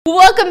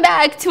Welcome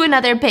back to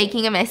another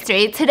Baking a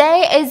Mystery.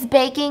 Today is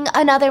baking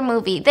another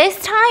movie. This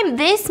time,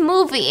 this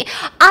movie,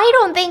 I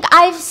don't think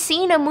I've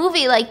seen a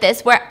movie like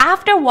this where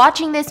after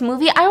watching this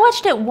movie, I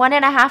watched it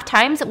 1.5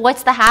 times.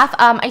 What's the half?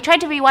 I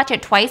tried to rewatch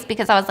it twice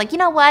because I was like, you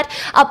know what?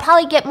 I'll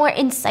probably get more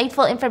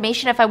insightful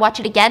information if I watch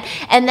it again.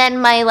 And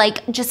then my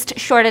just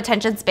short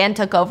attention span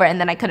took over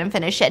and then I couldn't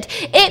finish it.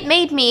 It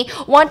made me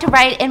want to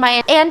write in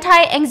my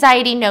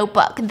anti-anxiety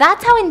notebook.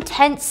 That's how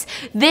intense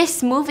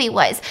this movie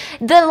was.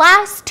 The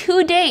last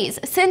 2 days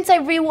since I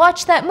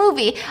rewatched that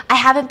movie, I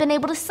haven't been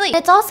able to sleep.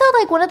 It's also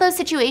like one of those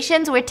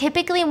situations where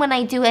typically when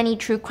I do any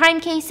true crime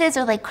cases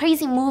or like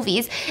crazy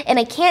movies and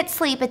I can't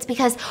sleep, it's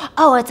because,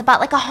 oh, it's about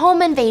like a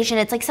home invasion.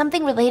 It's like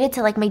something related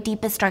to like my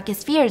deepest,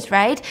 darkest fears,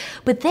 right?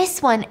 But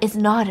this one is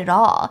not at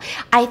all.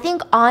 I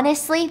think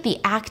honestly, the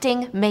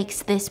acting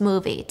makes this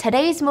movie.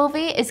 Today's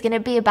movie is going to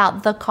be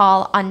about The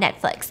Call on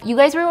Netflix. You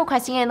guys were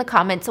requesting it in the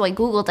comments, so I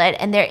Googled it,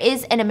 and there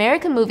is an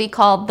American movie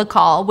called The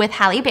Call with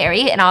Halle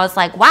Berry, and I was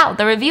like, wow,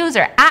 the reviews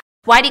are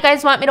why do you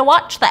guys want me to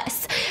watch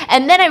this?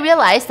 And then I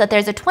realized that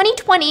there's a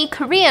 2020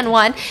 Korean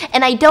one,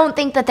 and I don't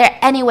think that they're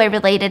anyway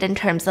related in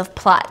terms of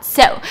plot.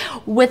 So,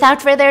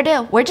 without further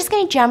ado, we're just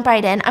going to jump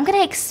right in. I'm going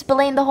to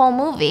explain the whole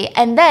movie,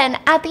 and then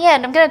at the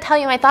end, I'm going to tell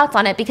you my thoughts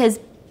on it because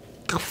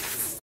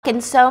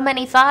so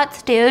many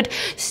thoughts, dude.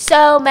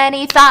 So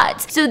many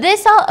thoughts. So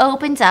this all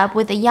opens up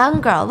with a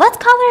young girl. Let's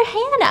call her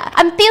Hannah.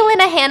 I'm feeling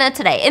a Hannah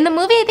today. In the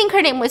movie, I think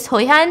her name was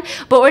Hoyun,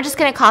 but we're just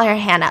gonna call her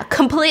Hannah.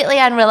 Completely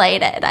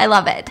unrelated. I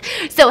love it.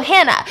 So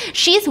Hannah,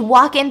 she's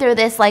walking through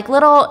this like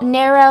little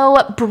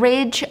narrow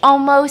bridge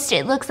almost.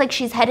 It looks like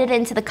she's headed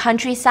into the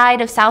countryside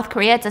of South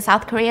Korea. It's a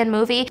South Korean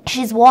movie.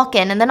 She's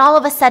walking, and then all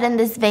of a sudden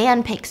this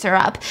van picks her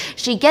up.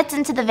 She gets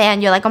into the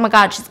van. You're like, oh my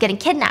God, she's getting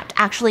kidnapped.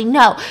 Actually,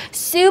 no.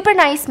 Super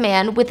nice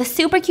man with a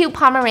super cute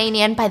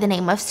Pomeranian by the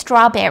name of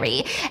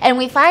Strawberry. And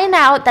we find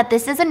out that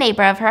this is a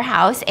neighbor of her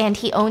house, and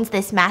he owns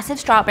this massive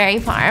strawberry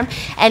farm,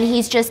 and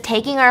he's just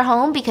taking her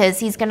home because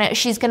she's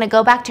gonna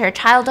go back to her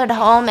childhood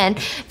home and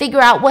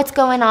figure out what's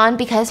going on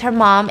because her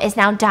mom is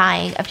now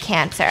dying of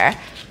cancer.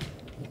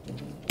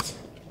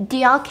 Do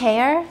y'all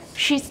care?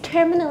 She's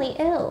terminally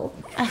ill.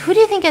 Who do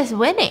you think is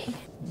winning?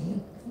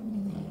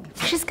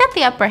 She's got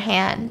the upper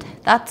hand,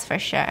 that's for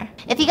sure.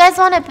 If you guys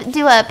want to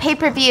do a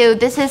pay-per-view,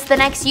 this is the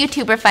next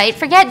YouTuber fight.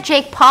 Forget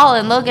Jake Paul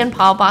and Logan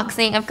Paul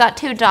boxing. I've got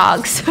 2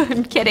 dogs.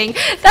 I'm kidding.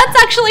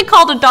 That's actually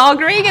called a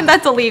dog ring, and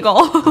that's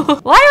illegal. Why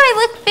do I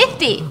look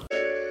 50?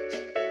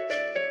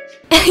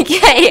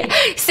 Okay,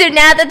 so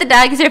now that the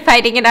dogs are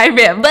fighting in our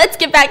room, let's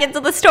get back into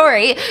the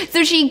story.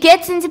 So she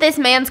gets into this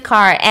man's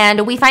car,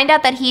 and we find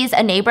out that he's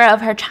a neighbor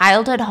of her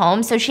childhood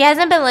home. So she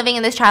hasn't been living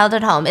in this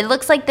childhood home. It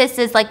looks like this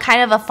is like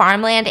kind of a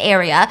farmland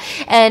area,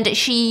 and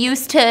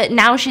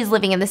now she's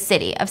living in the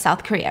city of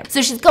South Korea.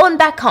 So she's going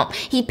back home.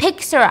 He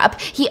picks her up.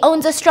 He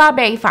owns a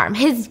strawberry farm.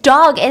 His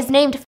dog is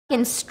named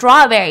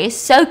Strawberry,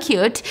 so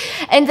cute.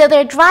 And so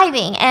they're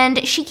driving,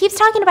 and she keeps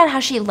talking about how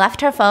she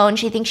left her phone.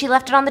 She thinks she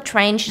left it on the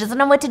train. She doesn't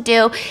know what to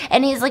do.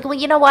 And he's like, well,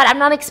 you know what? I'm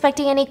not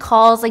expecting any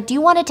calls. Like, do you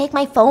want to take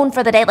my phone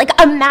for the day? Like,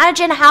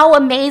 imagine how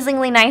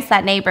amazingly nice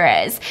that neighbor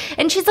is.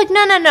 And she's like,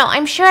 no.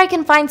 I'm sure I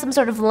can find some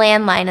sort of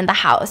landline in the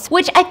house,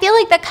 which I feel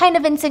like that kind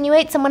of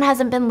insinuates someone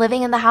hasn't been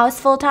living in the house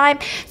full time.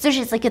 So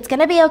she's like, it's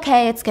going to be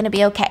okay. It's going to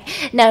be okay.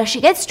 Now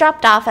she gets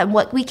dropped off at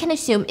what we can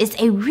assume is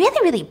a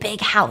really, really big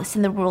house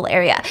in the rural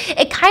area.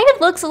 It kind of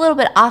looks a little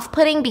bit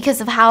off-putting because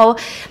of how,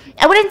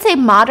 I wouldn't say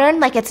modern,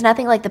 like it's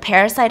nothing like the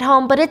Parasite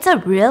home, but it's a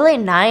really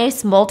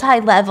nice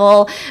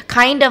multi-level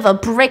kind of a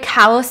brick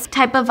house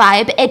type of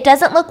vibe. It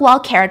doesn't look well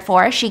cared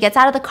for. She gets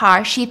out of the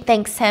car, she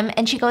thanks him,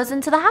 and she goes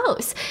into the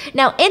house.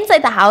 Now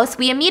inside the house,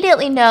 we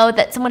immediately know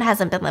that someone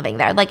hasn't been living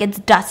there. Like, it's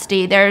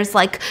dusty. There's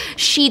like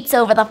sheets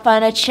over the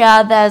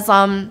furniture. There's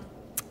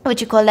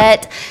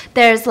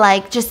there's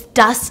like just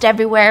dust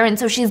everywhere, and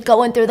so she's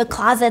going through the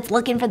closets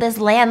looking for this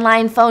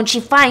landline phone. She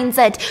finds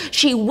it.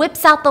 She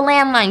whips out the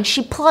landline.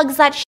 She plugs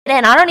that shit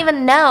in. I don't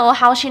even know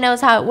how she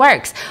knows how it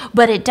works,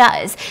 but it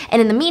does.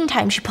 And in the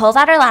meantime, she pulls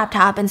out her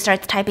laptop and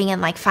starts typing in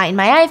like, find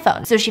my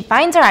iPhone. So she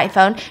finds her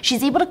iPhone.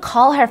 She's able to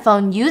call her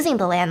phone using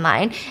the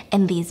landline,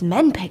 and these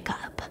men pick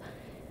up.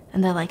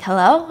 And they're like,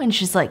 hello? And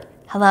she's like,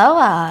 hello,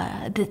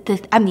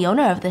 I'm the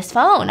owner of this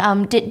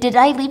phone. Did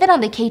I leave it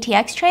on the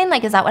KTX train?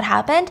 Like, is that what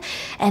happened?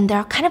 And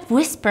they're kind of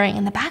whispering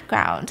in the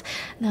background.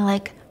 And they're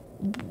like,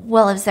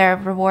 well, is there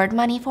reward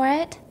money for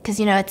it? Because,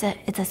 you know, it's a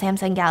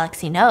Samsung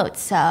Galaxy Note,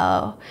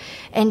 so.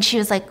 And she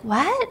was like,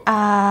 what?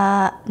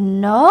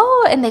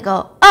 No? And they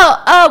go,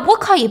 we'll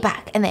call you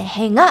back. And they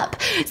hang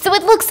up. So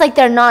it looks like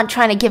they're not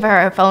trying to give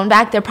her phone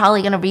back. They're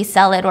probably going to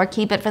resell it or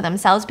keep it for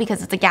themselves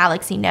because it's a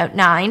Galaxy Note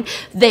 9,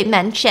 they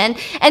mention.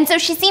 And so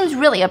she seems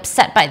really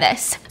upset by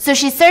this. So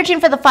she's searching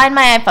for the Find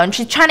My iPhone.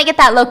 She's trying to get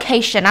that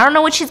location. I don't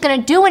know what she's going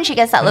to do when she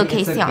gets that location.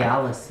 It's a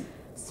Galaxy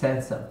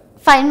Samsung.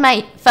 Find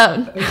My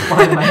phone.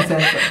 Find My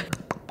Samsung.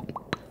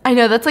 I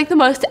know, that's like the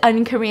most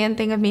un-Korean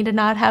thing of me to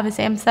not have a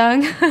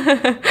Samsung.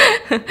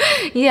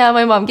 Yeah,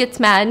 my mom gets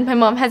mad. My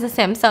mom has a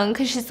Samsung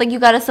because she's like, you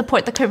gotta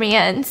support the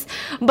Koreans.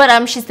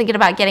 But she's thinking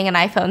about getting an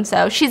iPhone,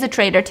 so she's a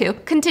traitor too.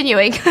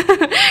 Continuing.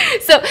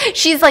 So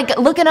she's like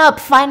looking up,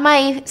 find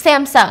my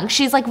Samsung.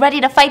 She's like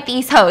ready to fight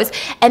these hoes.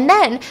 And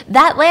then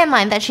that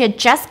landline that she had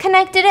just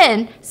connected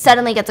in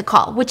suddenly gets a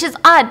call, which is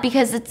odd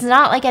because it's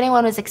not like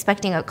anyone was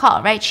expecting a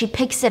call, right? She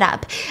picks it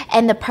up,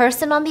 and the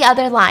person on the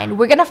other line,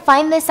 we're gonna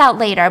find this out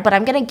later, but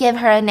I'm gonna give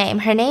her a name.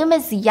 Her name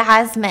is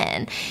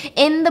Yasmin.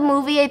 In the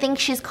movie, I think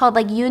she's called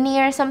like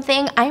Uni or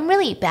something. I'm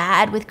really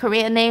bad with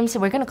Korean names, so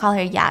we're gonna call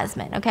her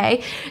Yasmin,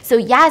 okay? So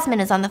Yasmin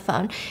is on the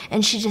phone,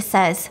 and she just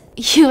says,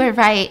 you were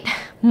right.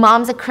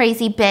 Mom's a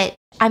crazy bitch.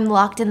 I'm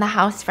locked in the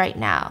house right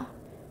now.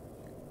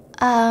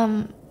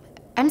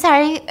 I'm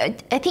sorry.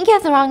 I think you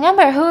have the wrong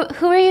number.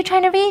 Who are you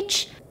trying to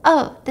reach?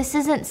 Oh, this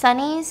isn't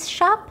Sunny's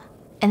shop?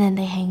 And then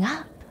they hang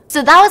up.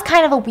 So that was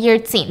kind of a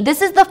weird scene.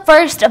 This is the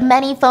first of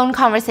many phone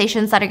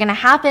conversations that are gonna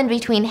happen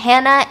between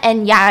Hannah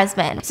and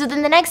Yasmin. So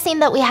then the next scene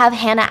that we have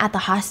Hannah at the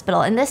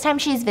hospital, and this time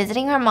she's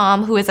visiting her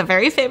mom, who is a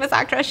very famous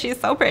actress. She's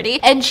so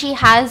pretty, and she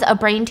has a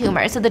brain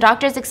tumor. So the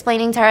doctor's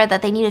explaining to her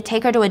that they need to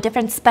take her to a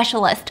different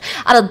specialist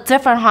at a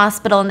different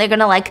hospital, and they're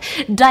gonna like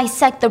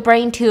dissect the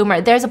brain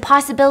tumor. There's a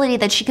possibility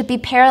that she could be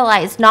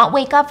paralyzed, not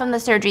wake up from the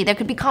surgery. There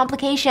could be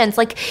complications.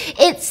 Like,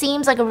 it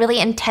seems like a really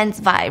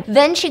intense vibe.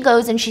 Then she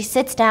goes and she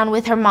sits down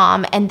with her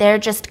mom, and they're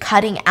just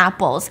cutting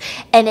apples,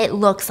 and it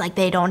looks like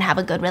they don't have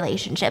a good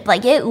relationship.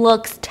 Like, it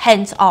looks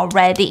tense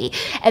already.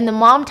 And the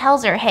mom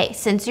tells her, hey,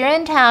 since you're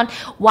in town,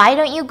 why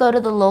don't you go to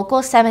the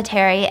local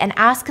cemetery and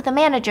ask the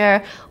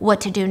manager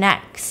what to do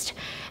next?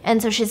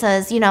 And so she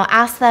says, you know,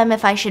 ask them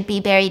if I should be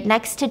buried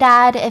next to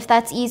Dad, if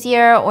that's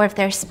easier, or if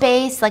there's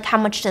space, like how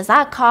much does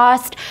that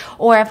cost,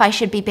 or if I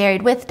should be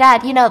buried with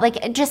Dad, you know,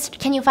 like, just,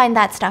 can you find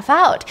that stuff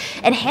out?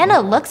 And Hannah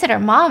looks at her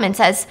mom and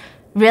says,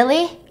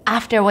 really?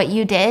 After what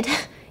you did?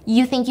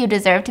 You think you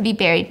deserve to be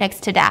buried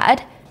next to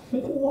Dad?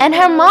 And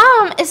her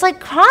mom is like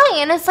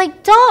crying, and it's like,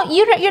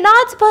 you're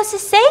not supposed to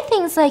say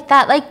things like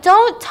that. Like,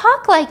 don't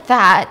talk like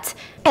that.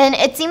 And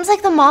it seems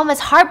like the mom is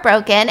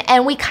heartbroken,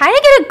 and we kind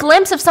of get a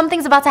glimpse of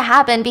something's about to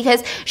happen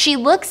because she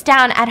looks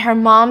down at her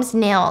mom's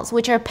nails,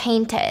 which are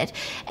painted,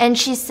 and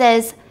she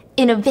says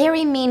in a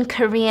very mean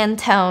Korean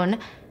tone,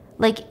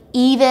 like,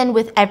 even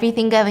with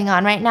everything going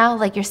on right now,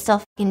 like, you're still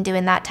fucking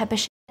doing that type of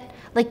shit.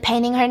 Like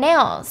painting her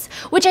nails,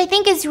 which I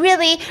think is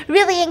really,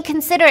 really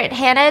inconsiderate,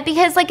 Hannah,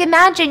 because like,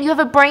 imagine you have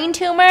a brain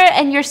tumor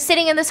and you're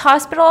sitting in this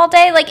hospital all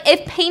day. Like,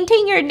 if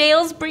painting your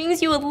nails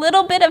brings you a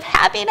little bit of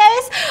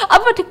happiness,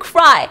 I'm about to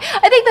cry.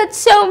 I think that's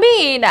so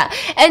mean.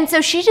 And so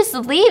she just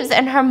leaves,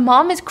 and her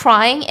mom is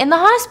crying in the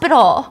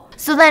hospital.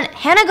 So then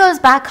Hannah goes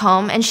back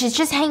home, and she's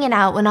just hanging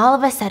out when all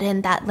of a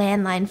sudden that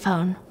landline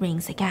phone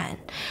rings again.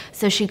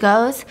 So she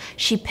goes,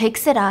 she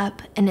picks it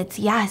up, and it's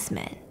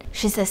Yasmin.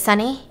 She says,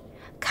 Sunny,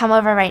 come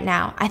over right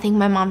now. I think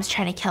my mom's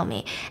trying to kill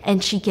me.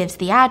 And she gives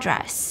the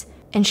address.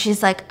 And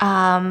she's like,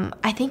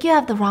 I think you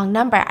have the wrong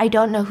number. I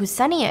don't know who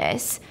Sunny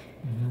is.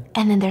 Mm-hmm.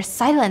 And then there's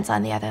silence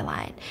on the other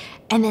line.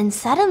 And then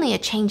suddenly a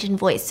change in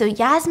voice. So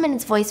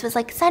Yasmin's voice was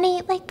like,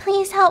 Sunny, like,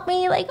 please help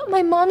me. Like,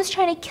 my mom's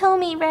trying to kill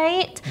me,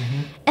 right?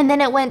 Mm-hmm. And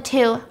then it went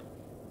to,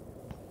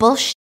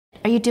 bullshit.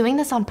 Are you doing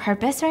this on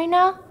purpose right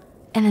now?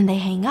 And then they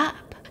hang up.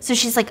 So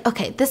she's like,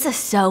 okay, this is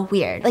so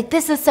weird. Like,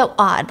 this is so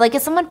odd. Like,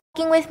 is someone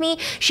fucking with me?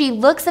 She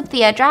looks up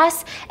the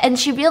address, and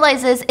she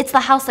realizes it's the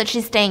house that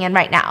she's staying in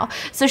right now.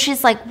 So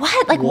she's like,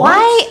 what? Like, what?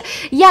 Why?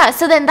 Yeah,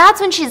 so then that's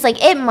when she's like,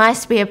 it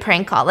must be a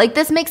prank call. Like,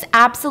 this makes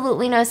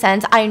absolutely no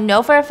sense. I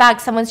know for a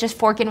fact someone's just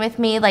forking with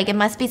me. Like, it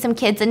must be some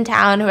kids in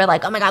town who are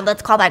like, oh my God,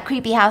 let's call that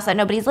creepy house that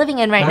nobody's living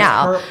in right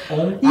now. Her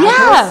own address?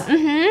 Yeah,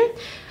 mm-hmm.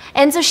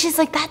 And so she's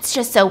like, that's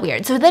just so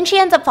weird. So then she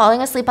ends up falling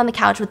asleep on the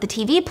couch with the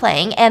TV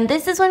playing. And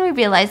this is when we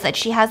realize that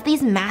she has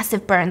these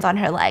massive burns on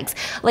her legs,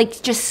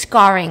 like just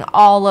scarring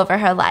all over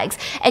her legs.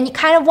 And you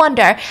kind of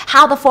wonder,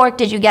 how the fork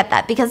did you get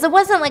that? Because it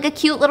wasn't like a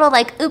cute little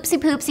like, oopsie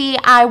poopsie,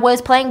 I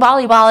was playing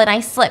volleyball and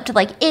I slipped.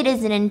 Like, it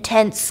is an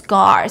intense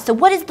scar. So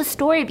what is the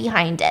story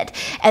behind it?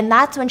 And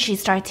that's when she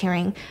starts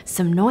hearing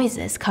some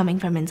noises coming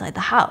from inside the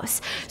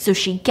house. So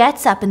she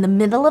gets up in the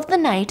middle of the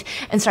night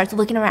and starts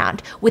looking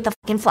around with a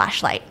fucking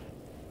flashlight.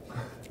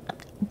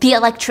 The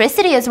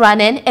electricity is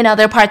running in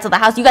other parts of the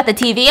house. You got the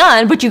TV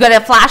on, but you got to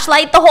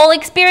flashlight the whole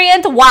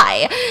experience?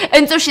 Why?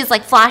 And so she's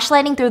like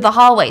flashlighting through the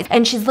hallways,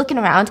 and she's looking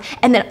around,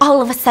 and then all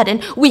of a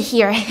sudden we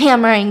hear a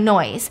hammering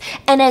noise,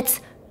 and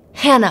it's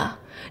Hannah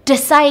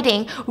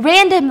deciding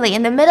randomly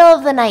in the middle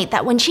of the night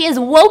that when she is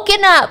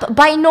woken up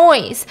by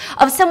noise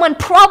of someone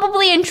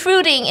probably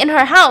intruding in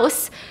her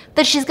house,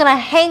 that she's gonna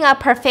hang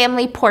up her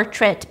family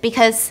portrait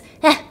because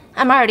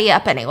I'm already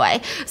up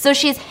anyway. So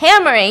she's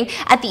hammering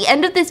at the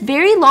end of this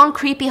very long,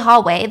 creepy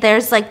hallway.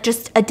 There's like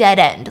just a dead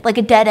end, like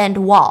a dead end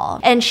wall.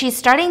 And she's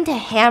starting to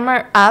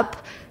hammer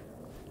up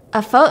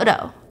a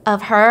photo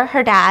of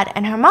her dad,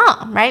 and her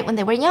mom, right, when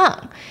they were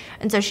young.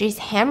 And so she's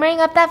hammering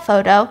up that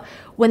photo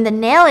when the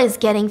nail is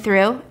getting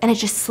through, and it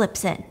just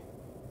slips in.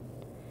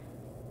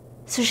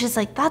 So she's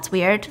like, that's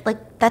weird.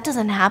 Like, that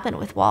doesn't happen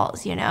with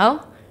walls, you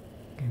know?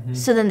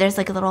 So then there's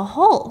like a little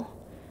hole.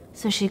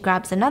 So she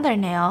grabs another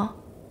nail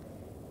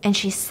and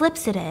she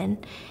slips it in,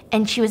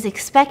 and she was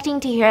expecting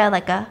to hear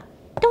like a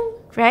dong,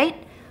 right?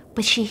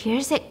 But she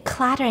hears it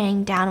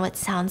clattering down what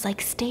sounds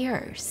like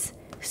stairs.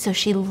 So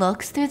she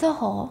looks through the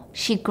hole,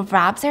 she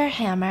grabs her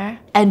hammer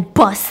and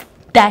busts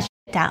that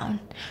shit down.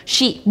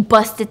 She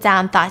busts it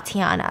down,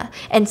 Tatiana,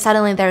 and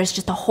suddenly there's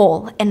just a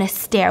hole in a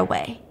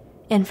stairway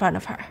in front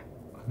of her.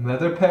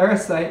 Another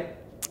parasite.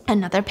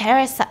 Another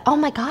parasite. Oh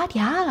my God,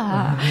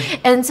 yeah.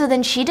 And so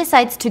then she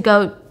decides to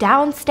go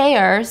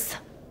downstairs.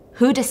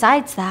 Who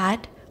decides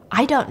that?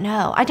 I don't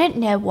know. I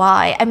didn't know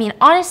why. I mean,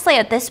 honestly,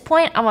 at this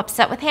point, I'm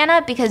upset with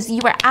Hannah because you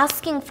were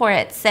asking for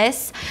it,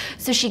 sis.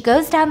 So she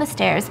goes down the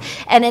stairs,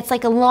 and it's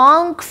like a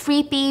long,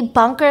 creepy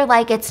bunker.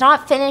 Like, it's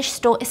not finished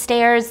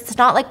stairs. It's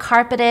not like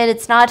carpeted.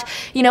 It's not,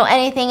 you know,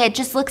 anything. It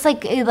just looks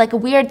like a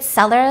weird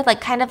cellar,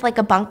 like kind of like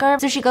a bunker.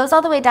 So she goes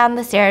all the way down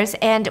the stairs,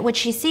 and what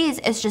she sees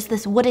is just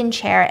this wooden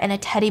chair and a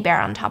teddy bear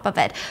on top of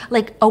it.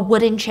 Like a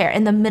wooden chair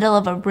in the middle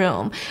of a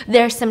room.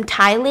 There's some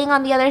tiling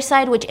on the other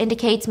side, which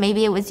indicates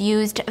maybe it was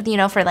used, you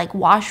know, for like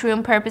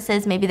washroom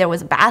purposes. Maybe there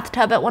was a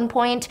bathtub at one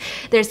point.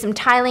 There's some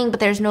tiling, but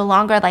there's no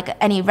longer like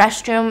any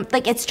restroom.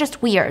 Like, it's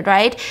just weird,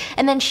 right?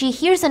 And then she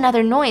hears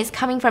another noise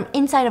coming from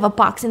inside of a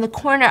box in the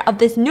corner of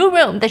this new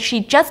room that she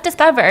just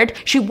discovered.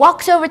 She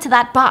walks over to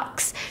that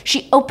box.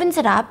 She opens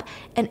it up,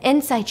 and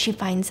inside she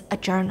finds a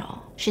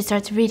journal. She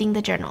starts reading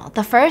the journal.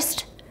 The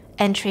first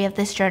entry of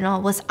this journal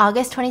was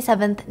August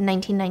 27th,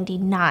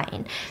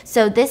 1999.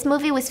 So this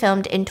movie was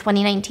filmed in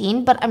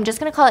 2019, but I'm just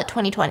going to call it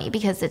 2020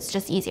 because it's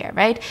just easier,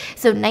 right?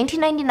 So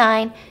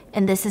 1999,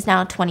 and this is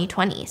now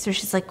 2020. So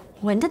she's like,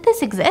 when did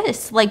this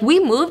exist? Like, we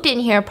moved in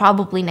here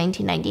probably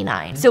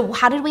 1999. So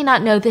how did we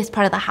not know this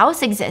part of the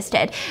house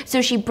existed?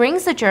 So she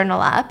brings the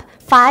journal up.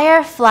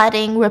 Fire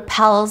flooding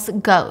repels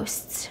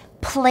ghosts.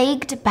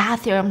 Plagued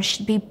bathroom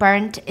should be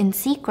burnt in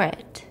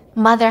secret.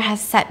 Mother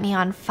has set me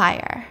on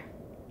fire.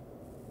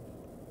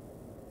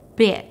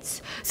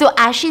 Bits. So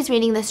as she's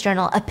reading this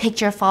journal, a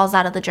picture falls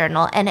out of the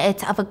journal, and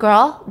it's of a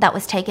girl that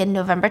was taken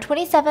November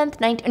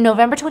 26th,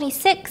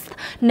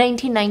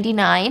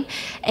 1999,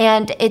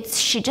 and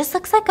she just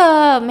looks like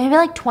maybe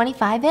like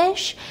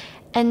 25-ish,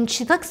 and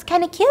she looks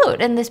kind of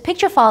cute, and this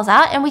picture falls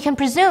out, and we can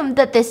presume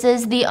that this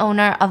is the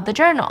owner of the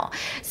journal.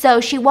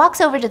 So she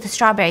walks over to the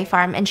strawberry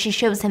farm, and she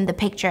shows him the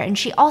picture, and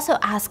she also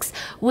asks,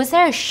 was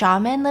there a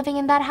shaman living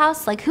in that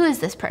house? Like, who is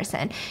this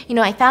person? You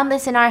know, I found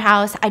this in our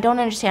house. I don't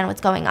understand what's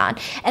going on.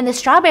 And the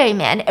strawberry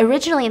man,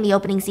 originally in the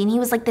opening scene, he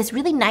was like this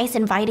really nice,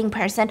 inviting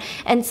person,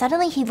 and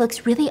suddenly he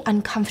looks really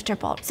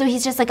uncomfortable. So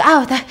he's just like,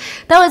 oh, that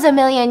was a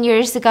million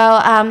years ago.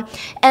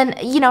 And,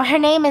 you know, her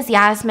name is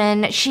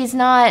Yasmin. She's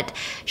not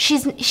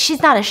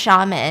a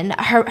shaman.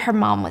 Her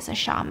mom was a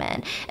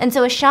shaman. And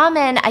so a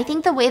shaman, I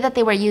think the way that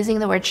they were using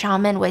the word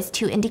shaman was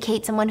to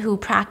indicate someone who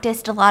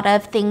practiced a lot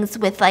of things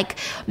with like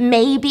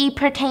maybe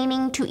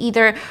pertaining to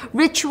either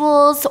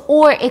rituals,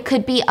 or it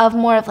could be of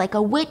more of like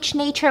a witch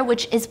nature,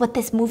 which is what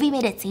this movie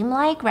made it seem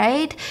like,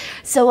 right?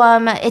 So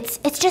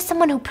it's just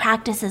someone who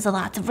practices a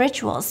lot of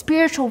rituals,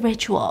 spiritual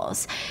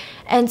rituals.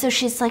 And so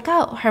she's like,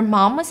 oh, her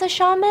mom was a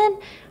shaman?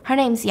 Her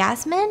name's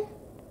Yasmin?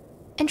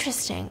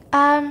 Interesting.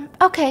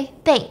 Okay,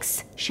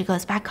 thanks. She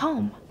goes back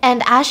home.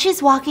 And as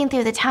she's walking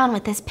through the town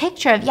with this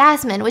picture of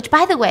Yasmin, which,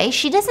 by the way,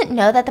 she doesn't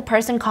know that the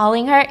person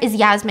calling her is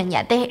Yasmin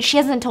yet. She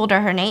hasn't told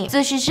her name.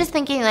 So she's just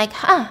thinking like,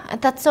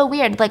 that's so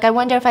weird. Like, I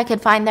wonder if I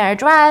could find their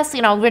address,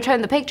 you know,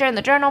 return the picture and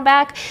the journal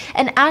back.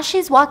 And as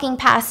she's walking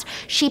past,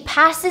 she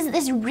passes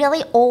this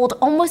really old,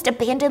 almost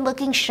abandoned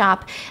looking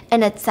shop,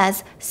 and it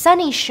says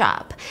Sunny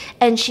Shop.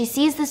 And she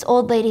sees this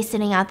old lady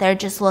sitting out there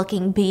just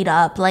looking beat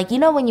up. Like, you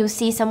know when you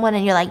see someone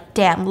and you're like,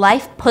 damn,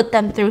 life put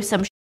them through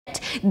some shit.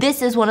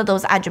 This is one of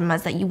those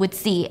ajumas that you would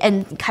see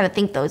and kind of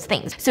think those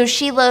things. So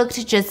she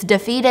looked just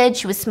defeated.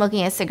 She was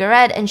smoking a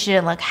cigarette, and she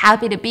didn't look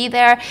happy to be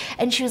there.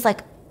 And she was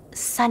like,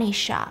 Sunny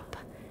Shop.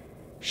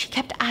 She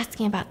kept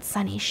asking about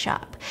Sunny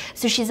Shop.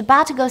 So she's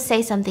about to go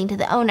say something to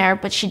the owner,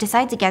 but she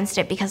decides against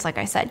it because, like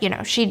I said, you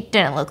know, she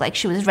didn't look like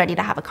she was ready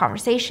to have a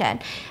conversation.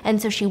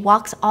 And so she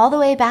walks all the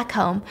way back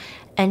home,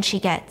 and she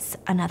gets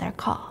another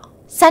call.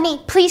 Sunny,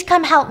 please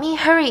come help me.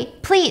 Hurry,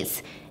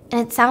 please. And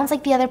it sounds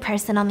like the other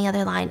person on the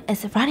other line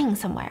is running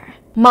somewhere.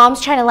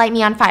 Mom's trying to light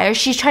me on fire.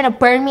 She's trying to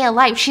burn me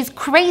alive. She's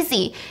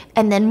crazy.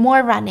 And then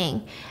more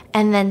running,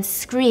 and then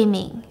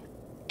screaming,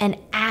 and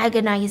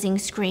agonizing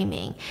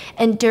screaming.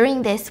 And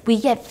during this,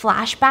 we get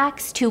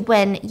flashbacks to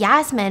when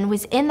Yasmin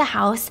was in the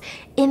house,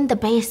 in the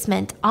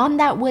basement, on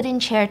that wooden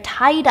chair,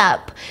 tied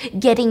up,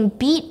 getting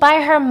beat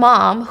by her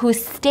mom,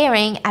 who's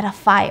staring at a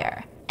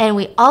fire. And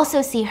we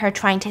also see her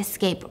trying to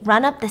escape,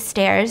 run up the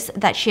stairs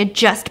that she had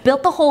just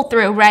built the hole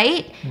through,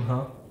 right?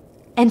 Uh-huh.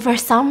 And for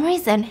some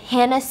reason,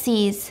 Hannah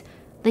sees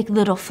like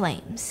little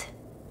flames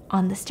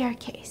on the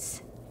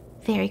staircase.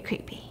 Very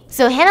creepy.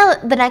 So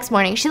Hannah, the next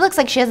morning, she looks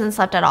like she hasn't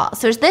slept at all.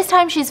 So this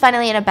time she's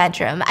finally in a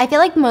bedroom. I feel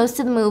like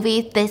most of the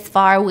movie this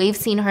far, we've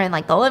seen her in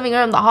like the living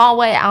room, the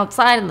hallway,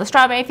 outside, in the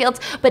strawberry fields.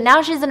 But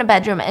now she's in a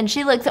bedroom and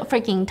she looks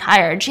freaking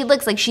tired. She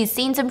looks like she's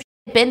seen some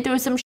shit, been through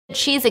some shit.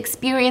 She's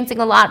experiencing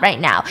a lot right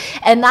now.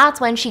 And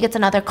that's when she gets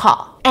another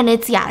call. And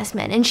it's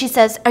Yasmin. And she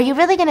says, are you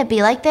really going to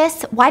be like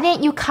this? Why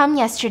didn't you come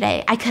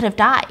yesterday? I could have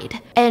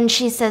died. And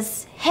she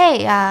says,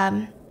 hey,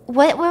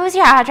 what was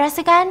your address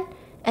again?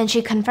 And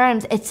she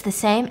confirms it's the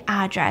same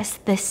address,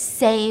 the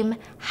same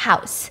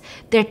house.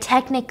 They're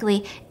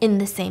technically in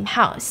the same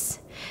house.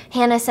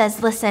 Hannah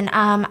says, listen,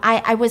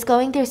 I was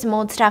going through some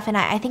old stuff and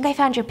I think I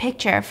found your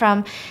picture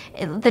from,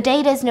 the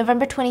date is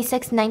November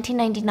 26,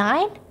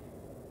 1999?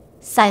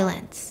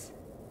 Silence.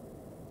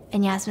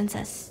 And Yasmin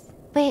says,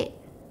 wait,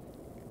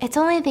 it's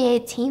only the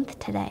 18th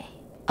today.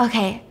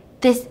 Okay,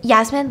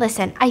 Yasmin,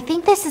 listen, I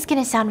think this is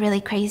gonna sound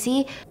really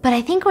crazy, but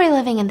I think we're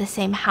living in the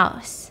same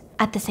house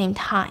at the same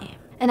time.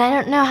 And I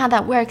don't know how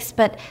that works,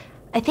 but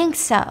I think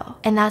so.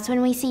 And that's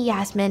when we see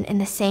Yasmin in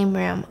the same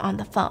room on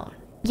the phone.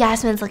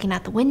 Yasmin's looking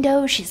out the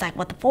window. She's like,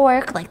 what the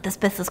fork? Like,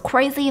 this is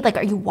crazy. Like,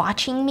 are you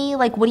watching me?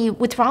 Like,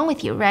 what's wrong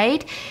with you,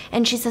 right?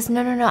 And she says,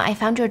 no, I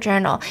found your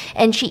journal.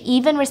 And she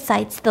even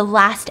recites the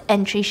last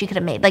entry she could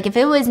have made. Like, if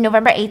it was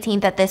November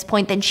 18th at this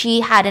point, then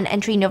she had an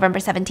entry November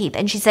 17th.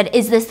 And she said,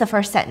 is this the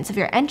first sentence of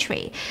your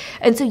entry?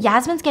 And so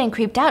Yasmin's getting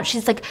creeped out.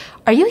 She's like,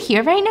 are you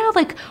here right now?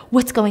 Like,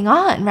 what's going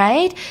on,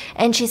 right?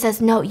 And she says,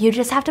 no, you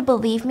just have to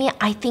believe me.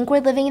 I think we're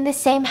living in the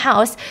same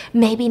house,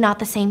 maybe not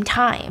the same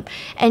time.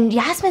 And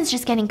Yasmin's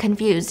just getting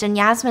confused. And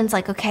Yasmin's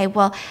like, okay,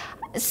 well,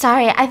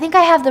 sorry, I think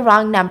I have the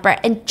wrong number.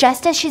 And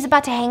just as she's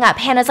about to hang up,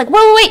 Hannah's like,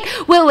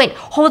 wait,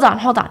 hold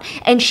on.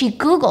 And she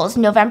Googles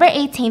November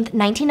 18th,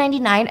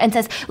 1999 and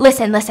says,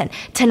 listen,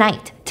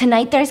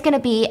 tonight there's going to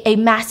be a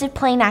massive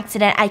plane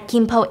accident at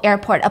Gimpo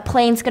Airport. A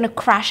plane's going to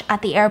crash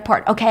at the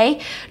airport,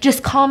 okay?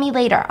 Just call me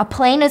later. A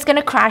plane is going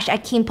to crash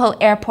at Gimpo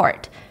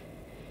Airport.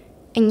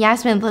 And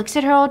Yasmin looks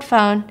at her old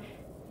phone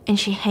and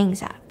she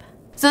hangs up.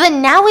 So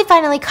then now we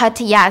finally cut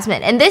to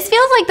Yasmin. And this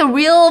feels like the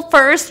real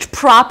first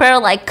proper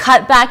like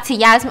cut back to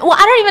Yasmin. Well,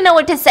 I don't even know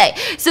what to say.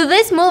 So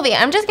this movie,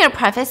 I'm just going to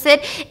preface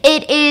it.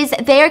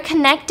 They're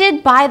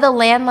connected by the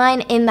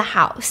landline in the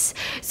house.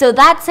 So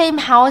that same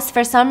house,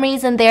 for some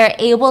reason, they're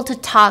able to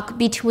talk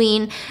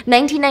between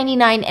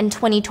 1999 and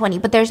 2020.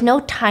 But there's no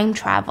time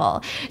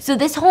travel. So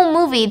this whole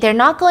movie, they're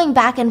not going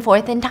back and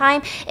forth in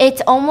time.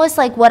 It's almost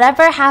like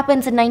whatever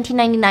happens in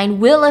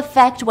 1999 will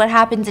affect what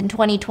happens in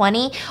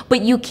 2020.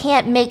 But you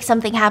can't make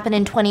something happen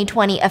in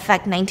 2020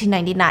 affect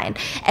 1999.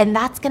 And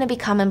that's going to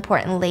become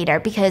important later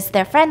because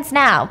they're friends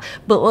now,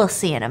 but we'll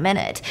see in a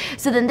minute.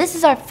 So then this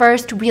is our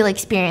first real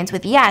experience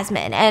with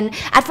Yasmin. And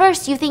at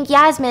first you think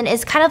Yasmin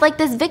is kind of like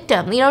this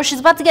victim. You know,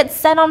 she's about to get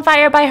set on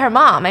fire by her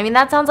mom. I mean,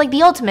 that sounds like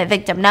the ultimate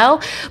victim, no?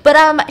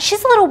 But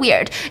she's a little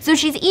weird. So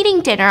she's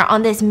eating dinner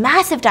on this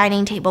massive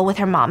dining table with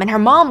her mom, and her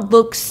mom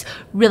looks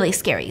really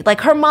scary.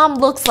 Like, her mom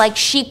looks like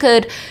she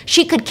could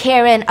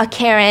Karen a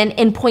Karen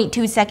in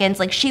 0.2 seconds.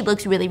 Like, she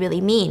looks really,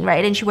 really mean,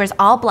 right? And she wears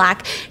all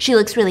black. She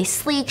looks really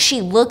sleek. She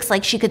looks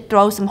like she could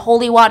throw some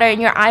holy water in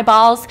your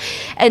eyeballs.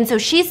 And so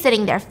she's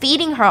sitting there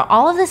feeding her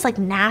all of this like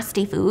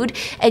nasty food,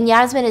 and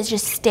Yasmin is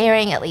just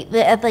staring at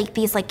like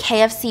these like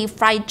KFC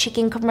fried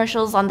chicken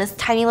commercials on this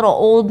tiny little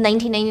old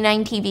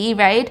 1999 TV,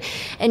 right?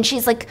 And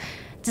she's like,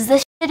 does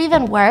this shit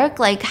even work?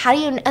 Like, how do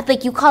you,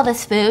 like, you call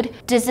this food?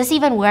 Does this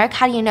even work?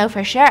 How do you know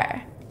for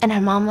sure? And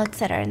her mom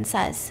looks at her and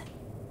says,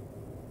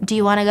 do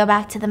you want to go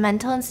back to the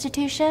mental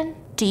institution?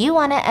 Do you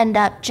want to end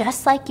up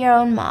just like your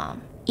own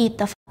mom? Eat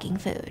the fucking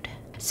food.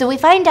 So we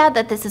find out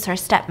that this is her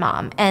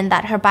stepmom, and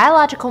that her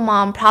biological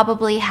mom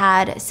probably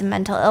had some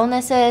mental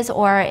illnesses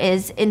or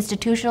is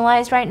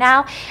institutionalized right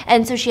now.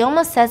 And so she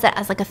almost says it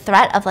as like a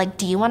threat of like,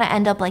 do you want to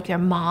end up like your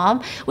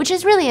mom? Which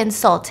is really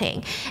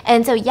insulting.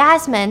 And so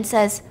Yasmin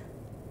says,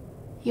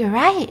 you're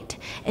right.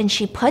 And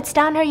she puts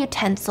down her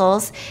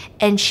utensils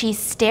and she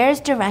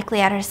stares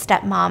directly at her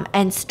stepmom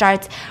and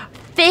starts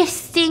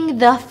fisting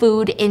the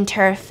food into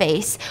her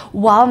face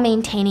while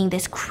maintaining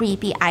this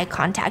creepy eye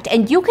contact.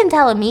 And you can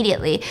tell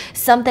immediately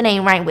something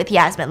ain't right with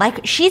Yasmin.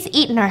 Like, she's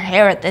eating her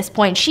hair at this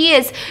point. She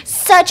is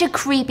such a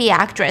creepy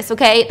actress,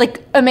 okay?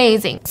 Like,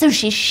 amazing. So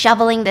she's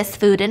shoveling this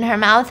food in her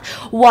mouth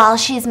while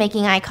she's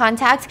making eye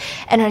contact.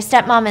 And her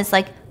stepmom is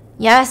like,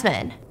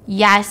 Yasmin.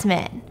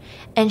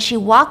 And she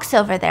walks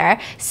over there,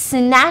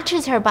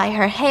 snatches her by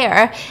her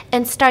hair,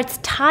 and starts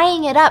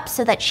tying it up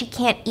so that she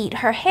can't eat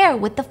her hair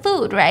with the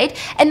food, right?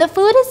 And the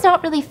food is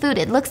not really food.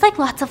 It looks like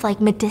lots of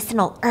like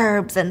medicinal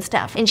herbs and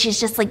stuff. And she's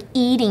just like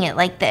eating it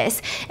like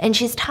this. And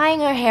she's tying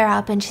her hair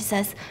up and she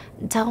says,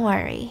 don't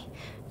worry.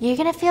 You're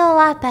gonna feel a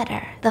lot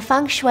better. The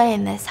feng shui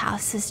in this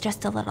house is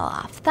just a little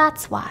off.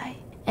 That's why.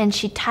 And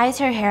she ties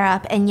her hair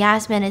up, and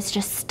Yasmin is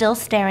just still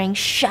staring,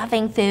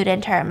 shoving food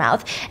into her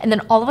mouth. And then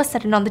all of a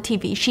sudden on the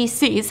TV, she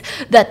sees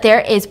that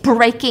there is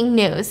breaking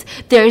news.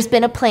 There's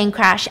been a plane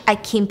crash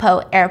at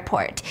Gimpo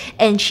Airport.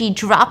 And she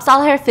drops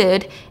all her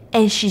food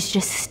And she's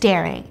just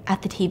staring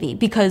at the TV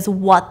because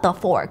what the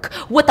fork?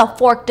 What the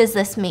fork does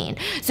this mean?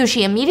 So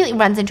she immediately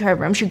runs into her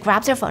room. She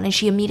grabs her phone and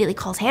she immediately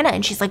calls Hannah.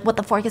 And she's like, what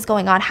the fork is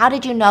going on? How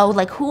did you know?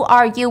 Like, who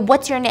are you?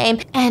 What's your name?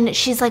 And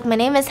she's like, my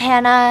name is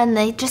Hannah. And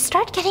they just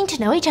start getting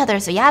to know each other.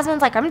 So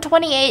Yasmin's like, I'm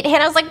 28.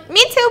 Hannah's like,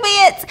 me too,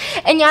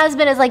 bitch. And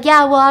Yasmin is like,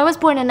 yeah, well, I was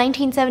born in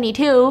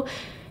 1972.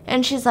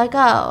 And she's like,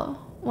 oh,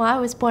 well, I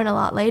was born a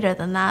lot later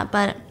than that.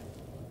 But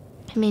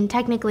I mean,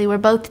 technically, we're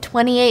both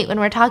 28 when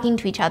we're talking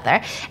to each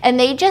other. And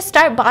they just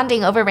start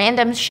bonding over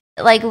random shit.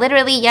 Like,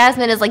 literally,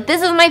 Yasmin is like,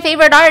 this is my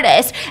favorite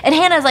artist. And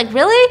Hannah's like,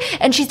 really?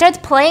 And she starts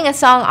playing a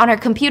song on her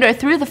computer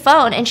through the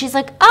phone. And she's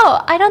like,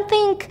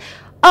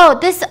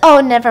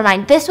 never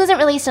mind. This wasn't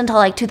released until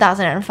like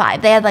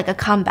 2005. They had like a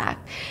comeback.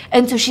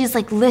 And so she's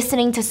like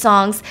listening to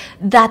songs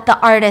that the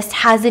artist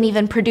hasn't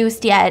even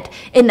produced yet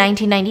in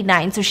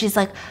 1999. So she's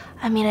like,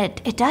 I mean,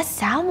 it does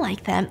sound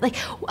like them. Like,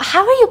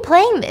 how are you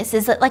playing this?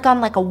 Is it like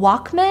on like a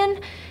Walkman?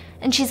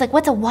 And she's like,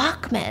 what's a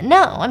Walkman?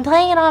 No, I'm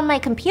playing it on my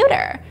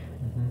computer.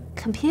 Mm-hmm.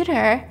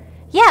 Computer?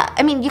 Yeah,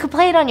 I mean, you could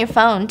play it on your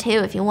phone too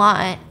if you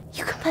want.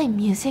 You can play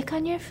music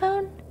on your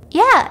phone?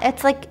 Yeah,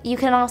 it's like you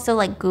can also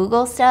like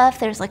Google stuff.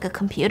 There's like a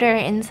computer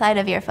inside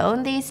of your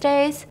phone these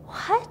days.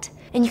 What?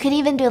 And you can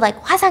even do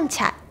like 화상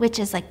chat, which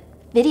is like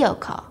video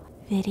call.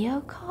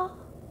 Video call?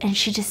 And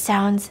she just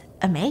sounds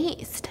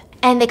amazed.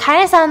 And they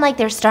kind of sound like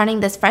they're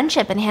starting this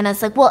friendship. And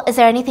Hannah's like, well, is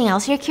there anything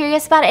else you're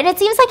curious about? And it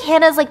seems like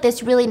Hannah's like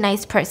this really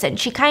nice person.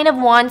 She kind of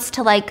wants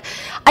to like,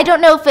 I don't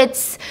know if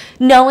it's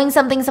knowing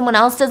something someone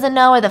else doesn't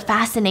know or the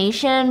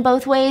fascination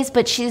both ways,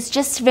 but she's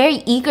just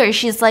very eager.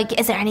 She's like,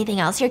 is there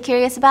anything else you're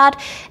curious about?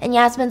 And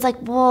Yasmin's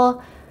like,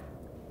 well,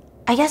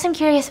 I guess I'm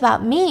curious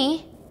about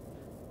me.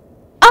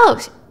 Oh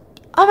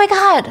my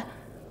God.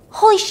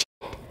 Holy shit.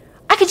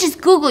 I could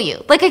just Google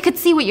you. Like, I could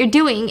see what you're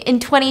doing in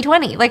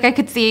 2020. Like, I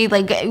could see,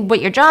 like,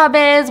 what your job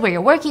is, where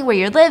you're working, where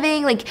you're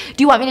living. Like, do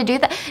you want me to do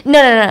that?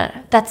 No.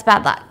 That's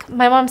bad luck.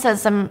 My mom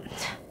says I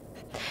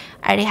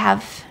already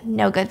have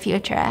no good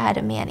future ahead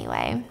of me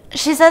anyway.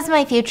 She says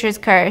my future's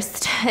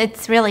cursed.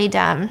 It's really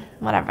dumb.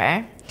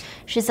 Whatever.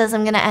 She says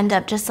I'm going to end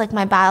up just like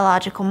my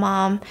biological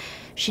mom.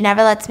 She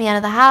never lets me out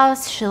of the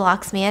house. She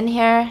locks me in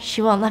here.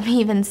 She won't let me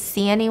even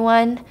see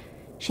anyone.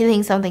 She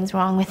thinks something's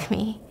wrong with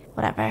me.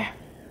 Whatever.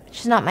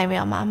 She's not my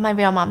real mom. My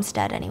real mom's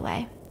dead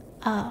anyway.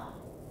 Oh.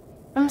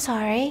 I'm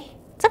sorry.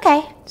 It's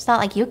okay. It's not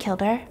like you killed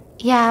her.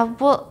 Yeah,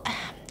 well,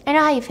 I know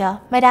how you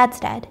feel. My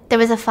dad's dead. There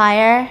was a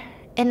fire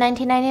in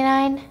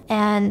 1999,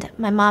 and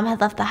my mom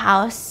had left the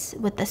house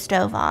with the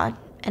stove on,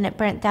 and it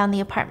burnt down the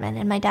apartment,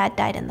 and my dad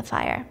died in the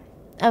fire.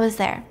 I was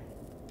there.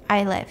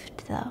 I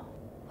lived, though.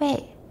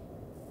 Wait.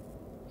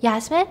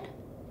 Yasmin?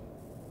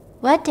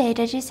 What day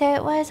did you say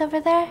it was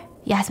over there?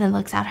 Yasmin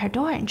looks out her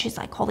door, and she's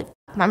like, holy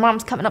my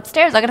mom's coming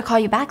upstairs. I gotta call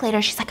you back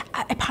later. She's like,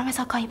 I promise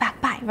I'll call you back.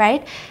 Bye,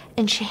 right?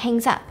 And she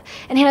hangs up.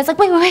 And Hannah's like,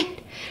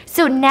 wait.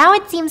 So now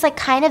it seems like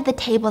kind of the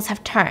tables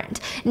have turned.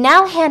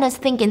 Now Hannah's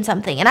thinking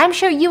something. And I'm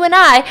sure you and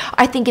I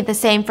are thinking the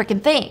same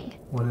freaking thing.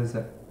 What is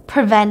it?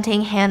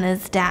 Preventing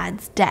Hannah's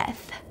dad's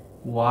death.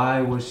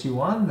 Why would she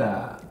want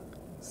that?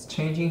 It's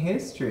changing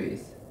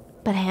histories.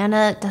 But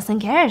Hannah doesn't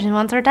care. She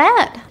wants her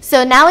dad.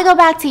 So now we go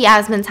back to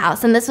Yasmin's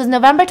house. And this was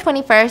November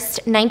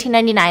 21st,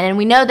 1999. And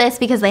we know this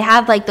because they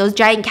have like those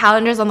giant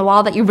calendars on the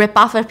wall that you rip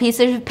off a piece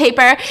of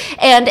paper.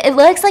 And it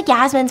looks like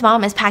Yasmin's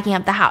mom is packing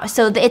up the house.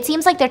 So it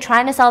seems like they're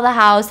trying to sell the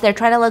house. They're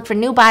trying to look for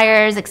new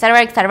buyers,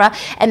 etc., etc.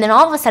 And then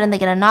all of a sudden they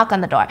get a knock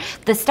on the door.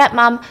 The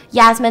stepmom,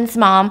 Yasmin's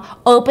mom,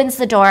 opens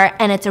the door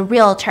and it's a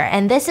realtor.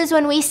 And this is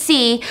when we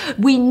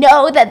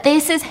know that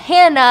this is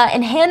Hannah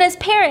and Hannah's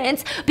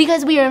parents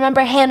because we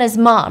remember Hannah's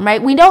mom, right?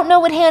 We don't know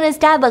what Hannah's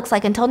dad looks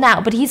like until now,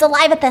 but he's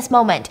alive at this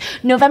moment.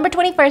 November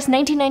 21st,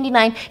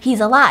 1999, he's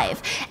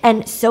alive.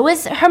 And so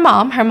is her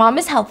mom. Her mom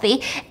is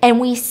healthy.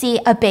 And we see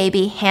a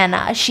baby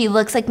Hannah. She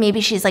looks like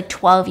maybe she's like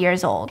 12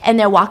 years old. And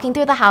they're walking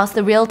through the house.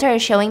 The realtor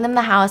is showing them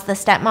the house. The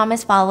stepmom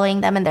is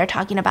following them. And they're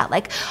talking about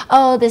like,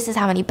 oh, this is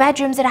how many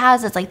bedrooms it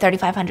has. It's like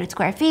 3,500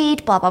 square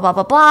feet, blah, blah, blah,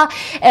 blah, blah.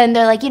 And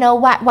they're like,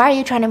 why are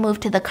you trying to move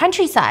to the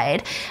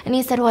countryside? And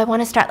he said, I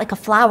want to start like a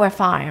flower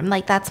farm.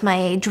 Like, that's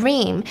my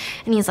dream.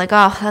 And he's like,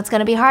 oh, that's going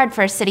to be hard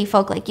for city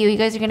folk like you. You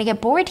guys are going to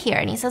get bored here.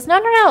 And he says,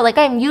 no. Like,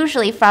 I'm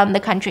usually from the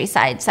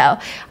countryside, so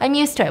I'm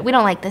used to it. We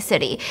don't like the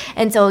city.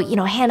 And so,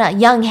 Hannah,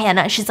 young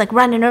Hannah, she's like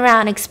running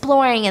around,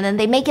 exploring, and then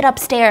they make it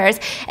upstairs.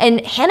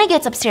 And Hannah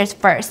gets upstairs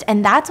first.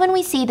 And that's when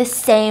we see the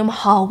same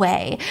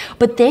hallway.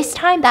 But this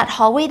time, that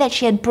hallway that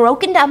she had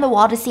broken down the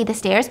wall to see the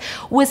stairs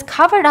was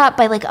covered up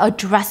by like a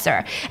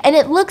dresser. And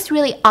it looks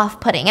really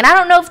off-putting. And I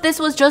don't know if this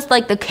was just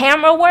like the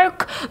camera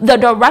work, the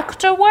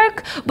director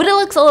work, but it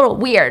looks a little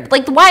weird.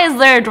 Like, why is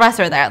there a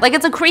dresser there? Like,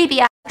 it's a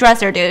creepy ass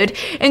dresser, dude.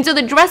 And so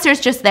the dresser's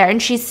just there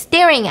and she's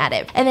staring at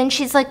it. And then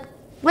she's like,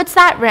 what's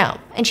that room?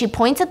 And she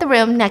points at the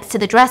room next to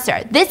the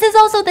dresser. This is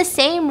also the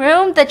same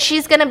room that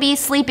she's gonna be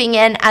sleeping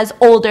in as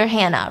older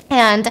Hannah.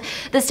 And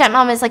the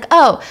stepmom is like,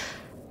 oh,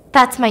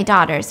 that's my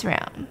daughter's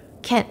room.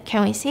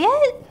 Can we see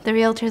it? The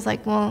realtor's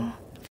like, well,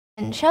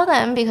 and show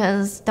them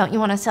because don't you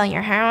want to sell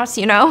your house,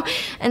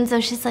 And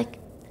so she's like,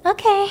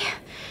 okay.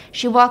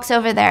 She walks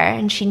over there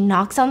and she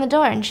knocks on the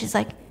door and she's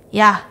like,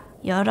 yeah,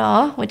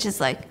 열어, which is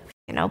like,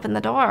 open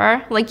the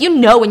door. Like,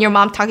 when your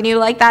mom's talking to you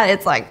like that,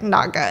 it's like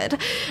not good.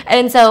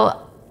 And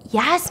so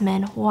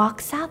Yasmin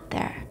walks out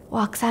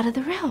of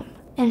the room,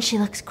 and she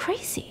looks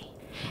crazy.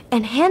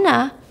 And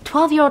Hannah,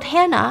 12-year-old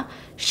Hannah,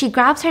 she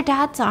grabs her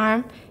dad's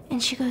arm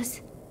and she goes,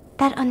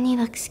 that 언니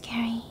looks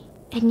scary.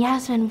 And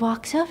Yasmin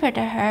walks over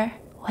to her.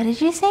 What did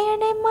you say your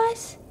name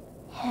was?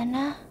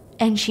 Hannah.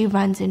 And she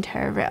runs into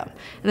her room.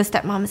 And the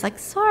stepmom is like,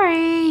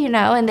 sorry,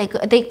 and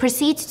they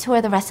proceed to tour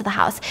the rest of the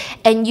house.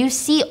 And you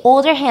see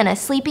older Hannah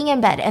sleeping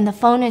in bed, and the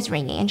phone is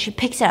ringing, and she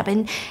picks it up,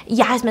 and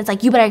Yasmin's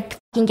like, you better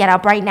fucking get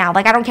up right now.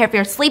 Like, I don't care if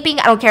you're sleeping.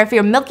 I don't care if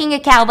you're milking a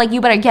cow. Like,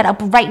 you better get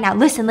up right now.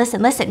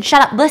 Listen.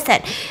 Shut up,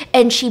 listen.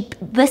 And she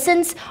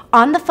listens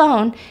on the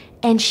phone,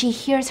 and she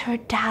hears her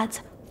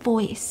dad's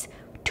voice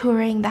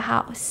touring the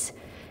house.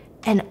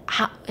 And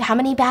how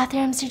many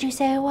bathrooms did you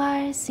say it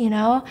was,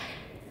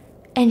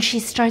 And she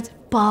starts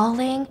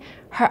bawling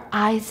her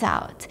eyes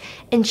out.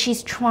 And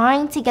she's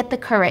trying to get the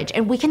courage.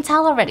 And we can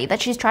tell already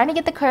that she's trying to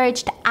get the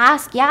courage to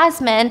ask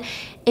Yasmin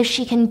if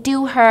she can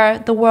do her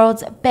the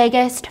world's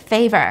biggest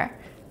favor.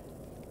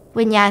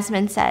 When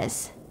Yasmin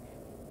says,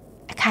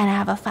 I kind of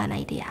have a fun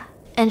idea.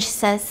 And she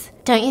says,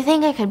 don't you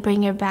think I could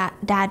bring your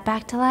dad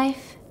back to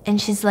life? And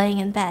she's laying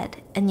in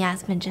bed. And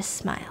Yasmin just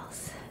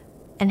smiles.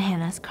 And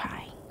Hannah's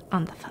crying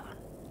on the phone.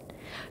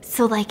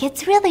 So,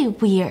 it's really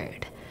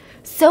weird.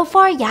 So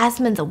far,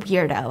 Yasmin's a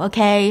weirdo,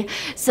 okay?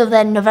 So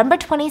then November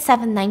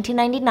 27,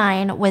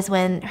 1999 was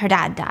when her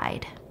dad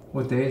died.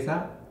 What day is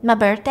that? My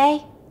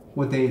birthday.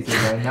 What day is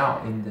it right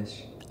now in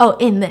this? Oh,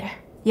 in there.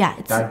 Yeah,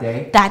 it's that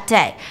day? That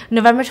day.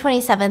 November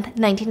 27th,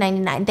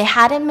 1999. They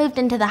hadn't moved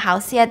into the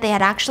house yet. They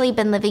had actually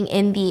been living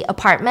in the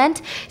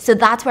apartment. So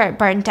that's where it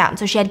burned down.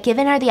 So she had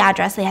given her the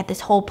address. They had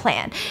this whole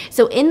plan.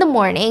 So in the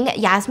morning,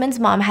 Yasmin's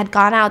mom had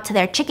gone out to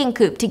their chicken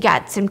coop to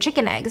get some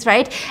chicken eggs,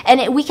 right?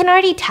 And we can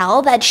already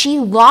tell that she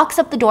locks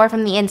up the door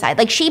from the inside.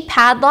 Like, she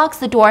padlocks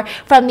the door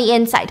from the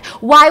inside.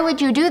 Why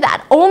would you do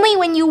that? Only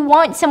when you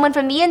want someone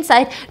from the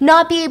inside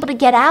not be able to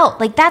get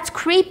out. Like, that's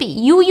creepy.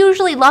 You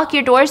usually lock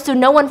your doors so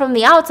no one from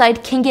the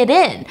outside can get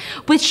in,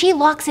 but she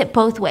locks it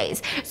both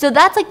ways. So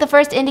that's the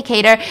first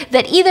indicator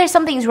that either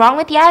something's wrong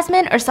with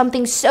Yasmin or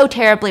something's so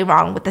terribly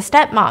wrong with the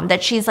stepmom,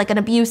 that she's an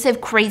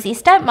abusive, crazy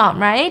stepmom,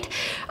 right?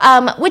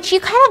 Which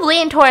you kind of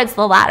lean towards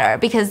the latter,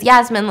 because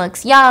Yasmin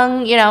looks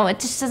young, it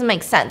just doesn't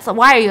make sense. So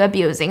why are you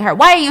abusing her?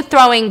 Why are you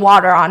throwing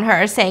water on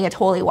her, saying it's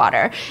holy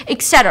water,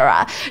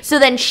 etc.? So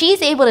then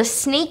she's able to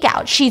sneak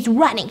out. She's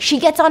running. She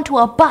gets onto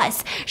a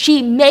bus.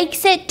 She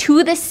makes it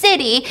to the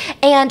city,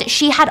 and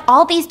she had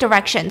all these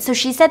directions. So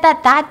she said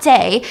that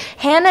day,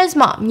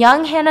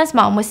 young Hannah's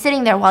mom, was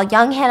sitting there while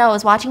young Hannah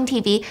was watching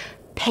TV,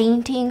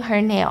 painting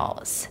her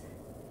nails.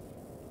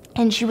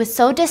 And she was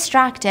so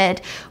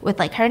distracted with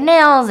her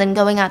nails and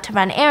going out to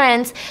run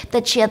errands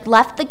that she had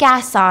left the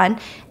gas on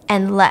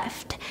and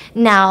left.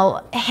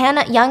 Now,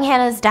 young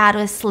Hannah's dad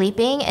was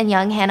sleeping, and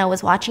young Hannah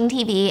was watching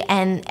TV,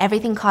 and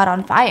everything caught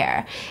on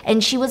fire.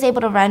 And she was able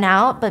to run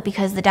out, but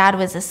because the dad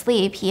was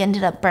asleep, he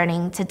ended up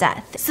burning to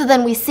death. So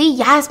then we see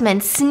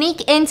Yasmin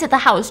sneak into the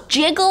house,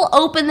 jiggle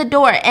open the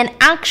door, and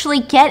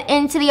actually get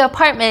into the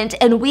apartment,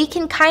 and we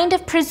can kind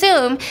of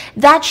presume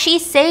that she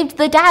saved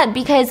the dad,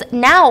 because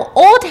now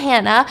old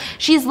Hannah,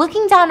 she's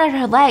looking down at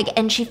her leg,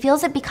 and she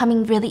feels it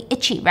becoming really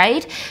itchy,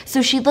 right?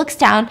 So she looks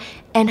down,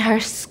 and her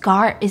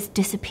scar is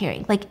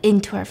disappearing,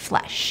 into her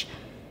flesh.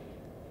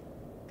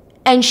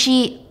 And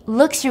she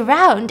looks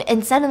around,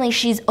 and suddenly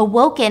she's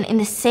awoken in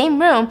the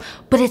same room,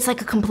 but it's a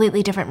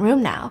completely different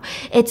room now.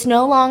 It's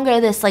no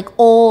longer this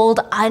old,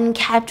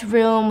 unkept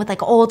room with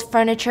old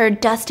furniture,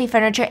 dusty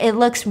furniture. It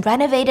looks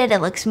renovated, it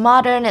looks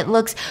modern, it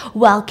looks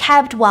well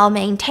kept, well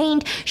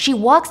maintained. She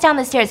walks down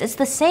the stairs. It's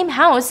the same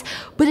house,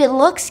 but it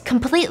looks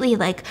completely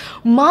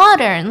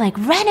modern,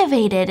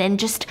 renovated, and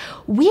just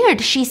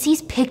weird. She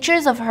sees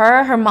pictures of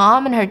her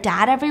mom, and her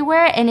dad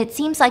everywhere, and it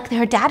seems like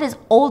her dad is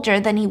older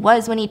than he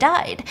was when he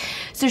died.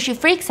 So she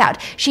freaks out.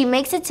 She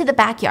makes it to the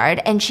backyard,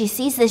 and she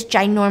sees this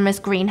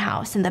ginormous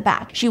greenhouse in the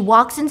back. She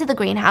walks into the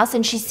greenhouse,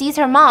 and she sees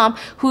her mom,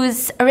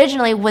 who's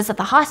originally was at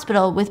the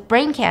hospital with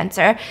brain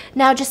cancer,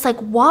 now just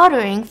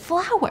watering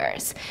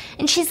flowers.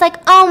 And she's like,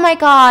 oh my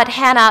God,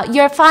 Hannah,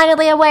 you're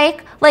finally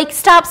awake?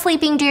 Stop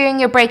sleeping during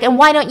your break, and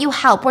why don't you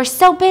help? We're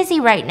so busy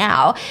right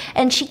now.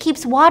 And she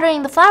keeps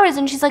watering the flowers,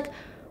 and she's like,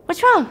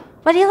 what's wrong?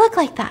 Why do you look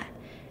like that?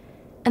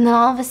 And then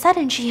all of a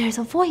sudden, she hears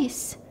a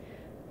voice.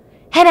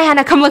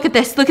 Hannah, come look at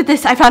this. Look at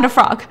this. I found a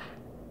frog.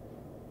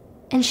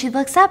 And she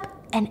looks up,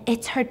 and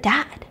it's her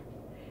dad.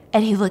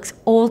 And he looks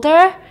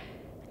older,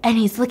 and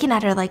he's looking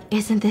at her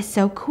isn't this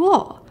so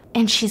cool?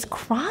 And she's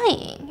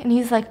crying. And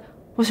he's like,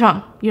 what's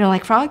wrong? You don't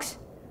like frogs?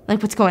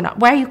 What's going on?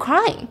 Why are you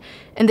crying?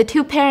 And the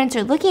two parents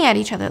are looking at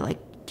each other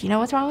do you know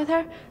what's wrong with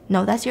her?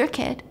 no, that's your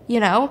kid, you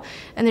know?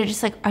 And they're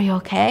just like, are you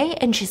okay?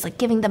 And she's like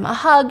giving them a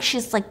hug.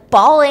 She's like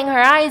bawling her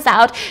eyes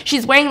out.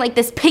 She's wearing like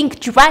this pink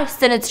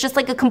dress, and it's just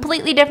like a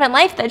completely different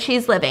life that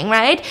she's living,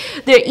 right?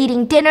 They're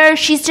eating dinner.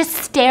 She's just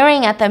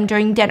staring at them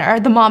during dinner,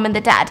 the mom and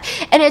the dad.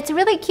 And it's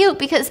really cute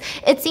because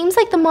it seems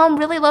like the mom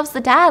really loves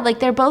the dad. Like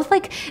they're both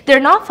like, they're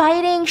not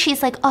fighting.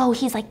 She's like, oh,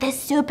 he's like, this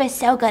soup is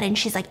so good. And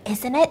she's like,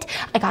 isn't it?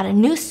 I got a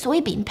new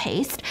soybean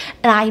paste,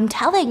 and I'm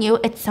telling you,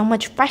 it's so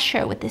much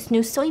fresher with this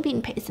new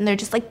soybean paste. And they're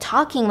just like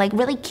talking like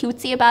really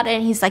cutesy about it.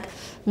 And he's like,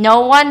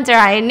 no wonder,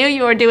 I knew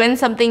you were doing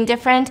something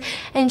different.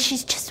 And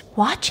she's just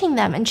watching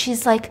them, and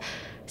she's like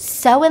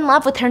so in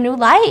love with her new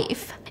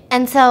life.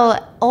 And so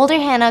older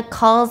Hannah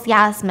calls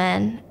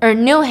Yasmin, or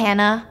new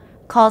Hannah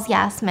calls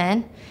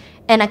Yasmin.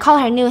 And I call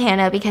her new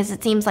Hannah because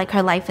it seems like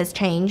her life has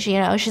changed, you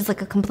know. She's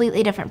like a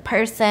completely different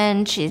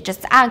person. She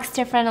just acts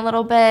different a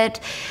little bit.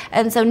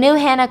 And so new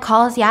Hannah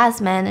calls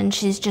Yasmin, and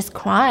she's just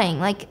crying,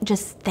 like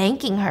just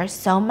thanking her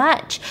so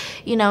much,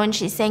 you know. And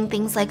she's saying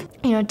things like,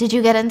 you know, did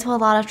you get into a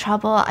lot of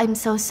trouble? I'm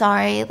so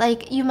sorry.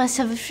 Like, you must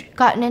have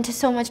gotten into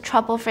so much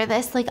trouble for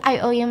this. Like, I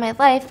owe you my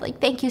life. Like,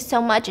 thank you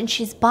so much. And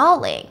she's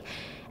bawling.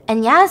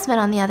 And Yasmin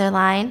on the other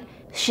line,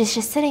 she's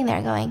just sitting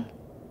there going,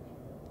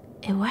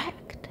 it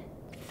worked.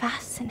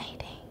 Fascinating.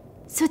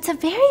 So it's a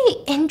very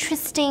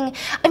interesting,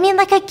 I mean,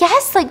 like, I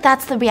guess, like,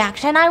 that's the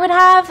reaction I would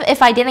have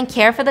if I didn't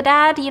care for the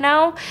dad, you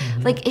know?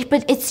 Mm-hmm. Like,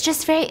 but it's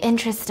just very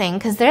interesting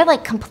because they're,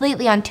 like,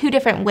 completely on two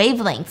different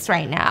wavelengths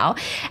right now.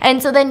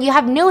 And so then you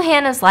have new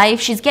Hannah's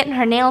life. She's getting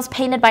her nails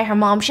painted by her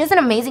mom. She has an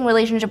amazing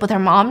relationship with her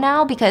mom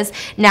now because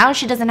now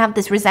she doesn't have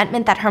this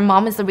resentment that her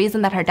mom is the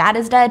reason that her dad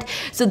is dead.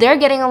 So they're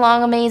getting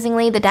along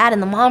amazingly. The dad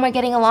and the mom are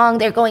getting along.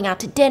 They're going out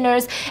to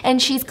dinners.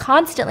 And she's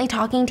constantly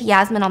talking to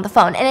Yasmin on the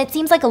phone. And it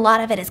seems like a lot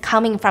of it is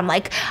coming from,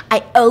 like,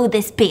 I owe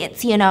this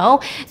bitch, you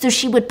know? So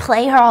she would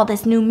play her all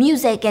this new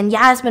music, and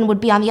Yasmin would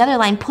be on the other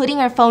line putting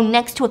her phone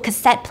next to a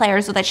cassette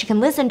player so that she can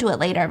listen to it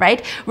later,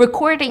 right?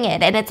 Recording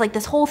it, and it's like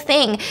this whole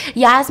thing.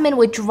 Yasmin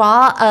would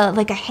draw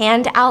like a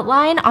hand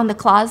outline on the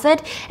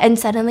closet, and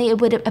suddenly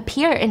it would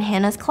appear in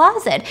Hannah's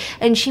closet.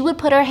 And she would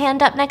put her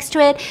hand up next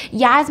to it.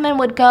 Yasmin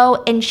would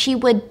go and she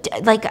would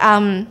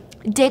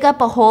dig up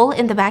a hole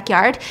in the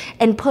backyard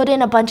and put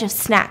in a bunch of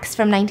snacks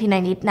from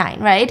 1999,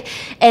 right?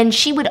 And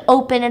she would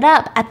open it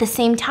up at the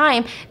same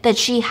time that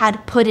she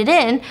had put it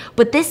in,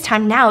 but this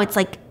time now it's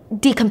like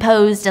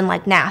decomposed and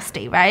like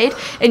nasty, right?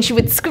 And she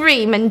would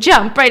scream and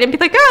jump, right? And be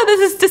like, oh,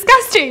 this is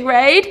disgusting,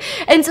 right?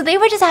 And so they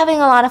were just having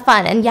a lot of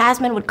fun, and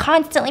Yasmin would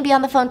constantly be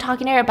on the phone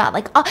talking to her about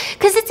like, oh,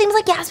 because it seems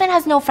like Yasmin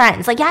has no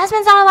friends. Like,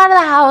 Yasmin's not allowed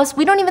of the house.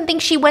 We don't even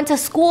think she went to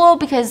school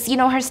because, you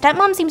know, her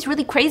stepmom seems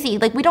really crazy.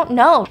 Like, we don't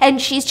know.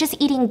 And she's just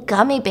eating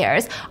gummy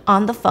bears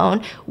on the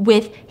phone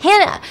with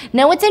Hannah.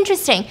 Now, what's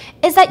interesting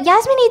is that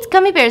Yasmin eats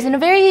gummy bears in a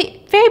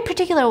very, very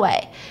particular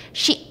way.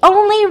 She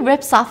only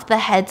rips off the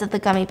heads of the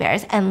gummy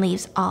bears and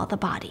leaves all the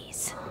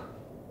bodies.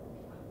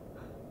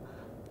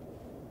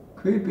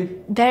 Creepy.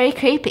 Very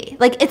creepy.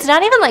 Like, it's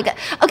not even like,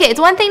 okay, it's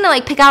one thing to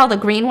like pick out all the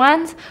green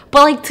ones,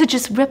 but like to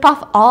just rip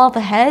off all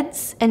the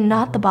heads and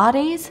not the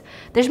bodies.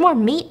 There's more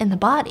meat in the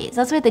bodies.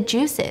 That's where the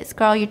juice is.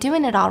 Girl, you're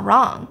doing it all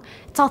wrong.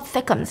 It's all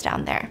thickums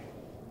down there.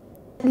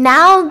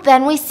 Now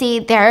then we see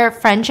their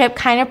friendship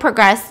kind of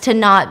progress to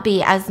not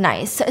be as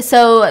nice.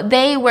 So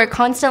they were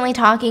constantly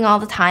talking all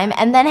the time,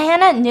 and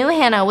then new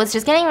Hannah was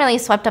just getting really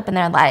swept up in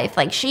their life.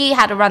 Like, she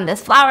had to run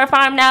this flower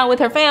farm now with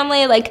her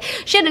family. Like,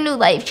 she had a new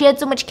life. She had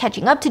so much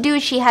catching up to do.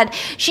 She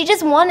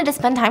just wanted to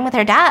spend time with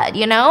her dad,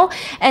 you know?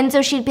 And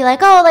so she'd be like,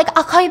 oh, like,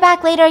 I'll call you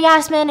back later,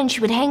 Yasmin, and she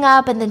would hang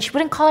up, and then she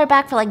wouldn't call her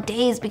back for like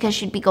days because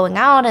she'd be going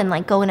out and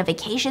like going to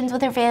vacations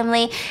with her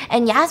family.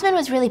 And Yasmin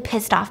was really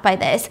pissed off by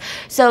this.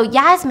 So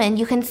Yasmin,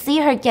 you can see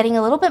her getting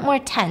a little bit more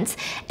tense.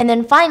 And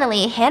then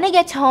finally, Hannah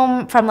gets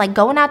home from like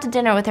going out to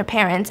dinner with her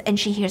parents, and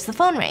she hears the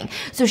phone ring.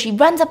 So she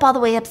runs up all the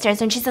way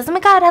upstairs and she says, oh my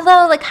God,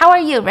 hello, like, how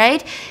are you,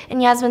 right?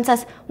 And Yasmin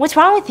says, what's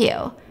wrong with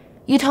you?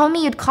 You told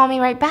me you'd call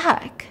me right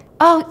back.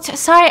 Oh,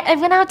 sorry, I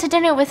went out to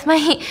dinner with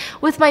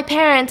my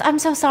parents. I'm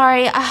so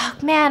sorry. Oh,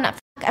 man,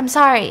 I'm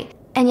sorry.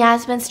 And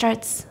Yasmin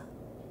starts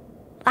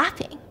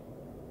laughing.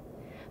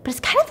 But it's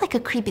kind of like a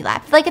creepy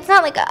laugh. Like, it's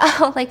not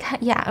like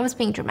yeah, I was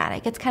being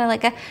dramatic. It's kind of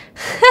like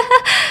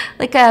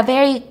like a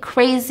very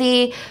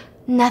crazy,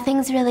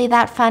 nothing's really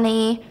that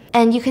funny.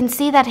 And you can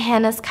see that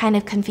Hannah's kind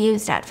of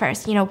confused at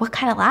first. You know, what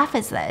kind of laugh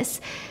is this?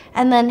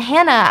 And then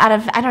Hannah, out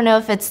of, I don't know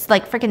if it's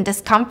like freaking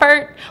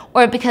discomfort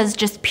or because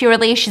just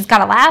purely she's got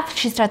to laugh,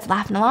 she starts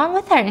laughing along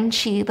with her, and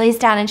she lays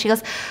down and she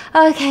goes,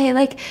 okay,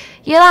 like,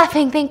 you're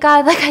laughing, thank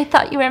God. Like, I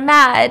thought you were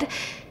mad.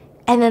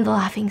 And then the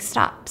laughing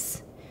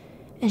stops.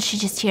 And she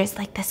just hears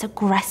like this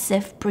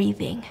aggressive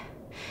breathing.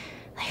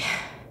 Like,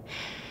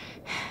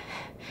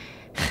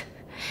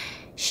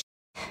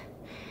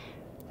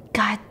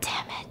 God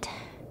damn it.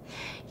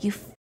 You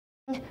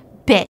f***ing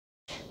bitch.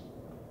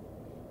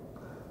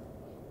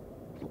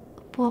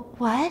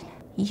 What?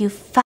 You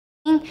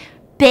fucking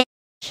bitch.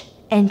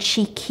 And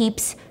she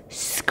keeps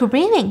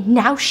screaming.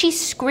 Now she's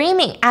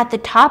screaming at the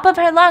top of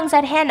her lungs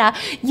at Hannah,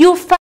 you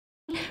fucking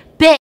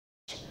bitch.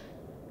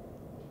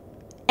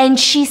 And and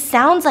she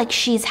sounds like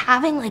she's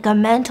having like a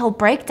mental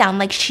breakdown,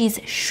 like she's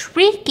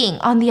shrieking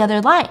on the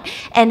other line.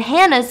 And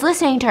Hannah's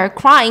listening to her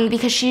crying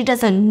because she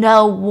doesn't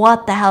know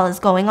what the hell is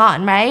going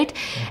on, right?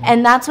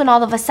 And that's when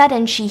all of a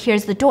sudden she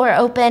hears the door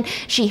open.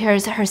 She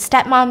hears her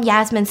stepmom,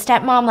 Yasmin's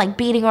stepmom, like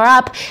beating her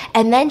up.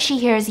 And then she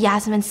hears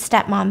Yasmin's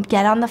stepmom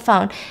get on the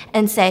phone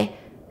and say,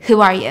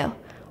 "Who are you?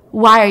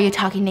 Why are you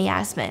talking to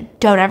Yasmin?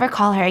 Don't ever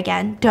call her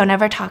again. Don't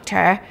ever talk to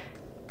her,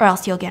 or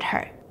else you'll get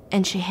hurt."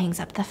 And she hangs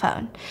up the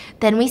phone.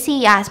 Then we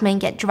see Yasmin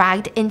get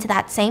dragged into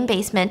that same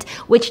basement,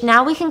 which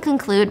now we can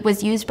conclude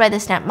was used by the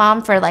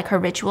stepmom for like her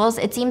rituals.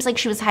 It seems like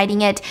she was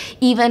hiding it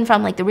even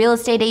from like the real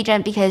estate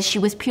agent because she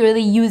was purely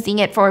using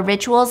it for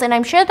rituals. And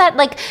I'm sure that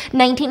like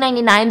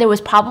 1999, there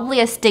was probably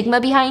a stigma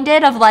behind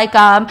it of like,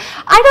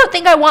 I don't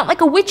think I want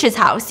like a witch's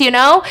house, you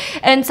know?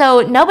 And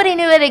so nobody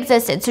knew it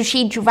existed. So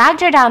she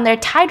dragged her down there,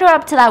 tied her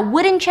up to that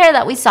wooden chair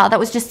that we saw that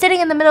was just sitting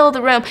in the middle of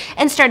the room,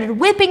 and started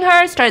whipping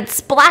her, started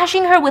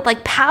splashing her with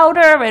like powder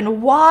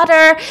and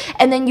water.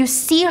 And then you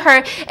see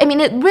her, I mean,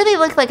 it really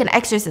looked like an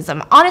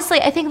exorcism.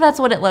 Honestly, I think that's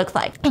what it looked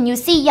like. And you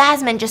see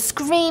Yasmin just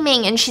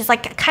screaming, and she's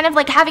like kind of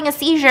like having a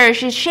seizure.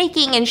 She's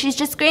shaking and she's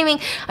just screaming,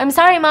 "I'm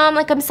sorry, Mom.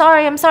 Like, I'm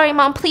sorry,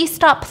 Mom. Please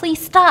stop,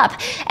 please stop."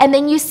 And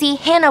then you see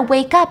Hannah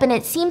wake up, and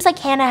it seems like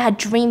Hannah had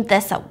dreamed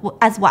this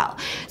as well.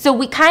 So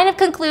we kind of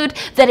conclude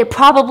that it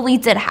probably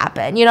did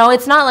happen. You know,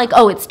 it's not like,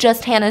 oh, it's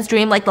just Hannah's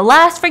dream like the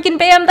last freaking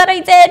BAM that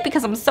I did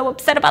because I'm so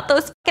upset about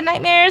those freaking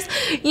nightmares,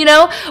 you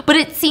know? But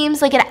it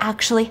seems like it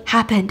actually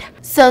happened.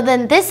 So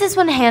then this is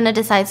when Hannah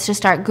decides to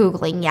start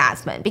Googling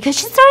Yasmin because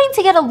she's starting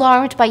to get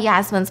alarmed by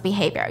Yasmin's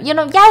behavior. You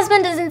know,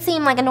 Yasmin doesn't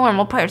seem like a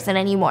normal person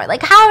anymore.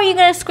 Like, how are you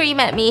gonna scream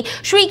at me,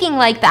 shrieking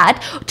like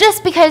that,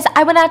 just because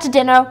I went out to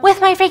dinner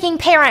with my freaking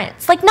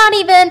parents? Like, not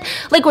even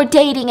like we're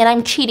dating and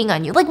I'm cheating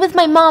on you, like with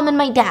my mom and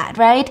my dad,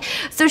 right?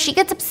 So she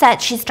gets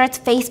upset. She starts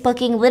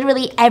Facebooking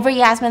literally every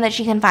Yasmin that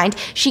she can find.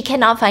 She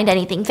cannot find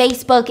anything.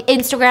 Facebook,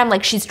 Instagram,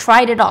 like she's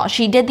tried it all.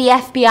 She did the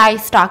FBI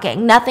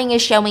stalking. Nothing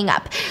is showing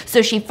up.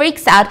 So she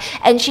freaks out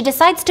and she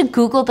decides to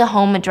Google the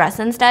home address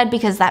instead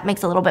because that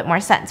makes a little bit more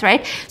sense,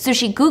 right? So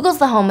she Googles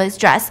the home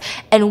address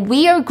and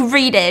we are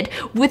greeted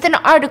with an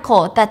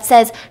article that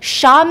says,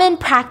 "Shaman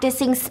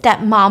practicing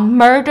stepmom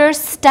murders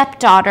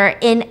stepdaughter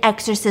in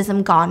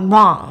exorcism gone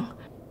wrong."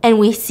 And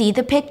we see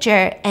the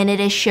picture, and it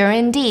is sure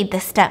indeed the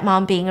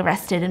stepmom being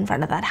arrested in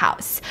front of that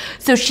house.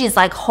 So she's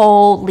like,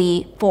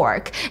 holy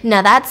fork.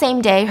 Now that same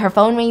day, her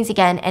phone rings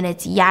again, and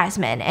it's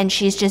Yasmin, and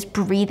she's just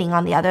breathing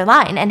on the other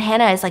line. And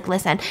Hannah is like,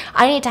 "Listen,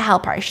 I need to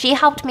help her. She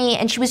helped me,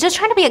 and she was just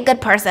trying to be a good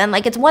person.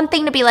 Like, it's one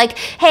thing to be like,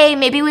 hey,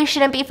 maybe we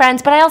shouldn't be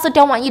friends, but I also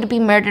don't want you to be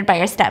murdered by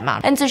your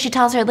stepmom." And so she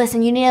tells her,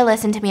 "Listen, you need to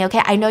listen to me,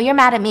 okay? I know you're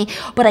mad at me,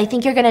 but I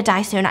think you're gonna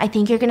die soon. I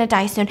think you're gonna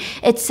die soon.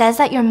 It says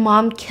that your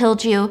mom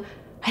killed you,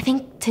 I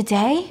think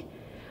today?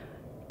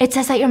 It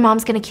says that your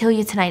mom's gonna kill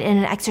you tonight in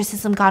an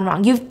exorcism gone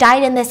wrong. You've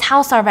died in this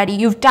house already.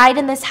 You've died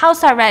in this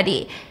house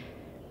already."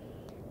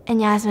 And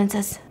Yasmin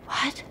says,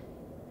 "What?"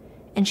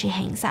 And she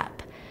hangs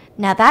up.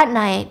 Now that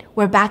night,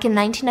 we're back in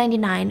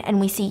 1999, and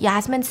we see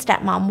Yasmin's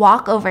stepmom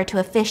walk over to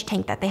a fish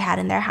tank that they had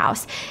in their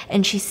house,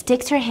 and she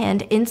sticks her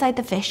hand inside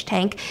the fish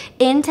tank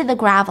into the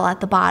gravel at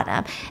the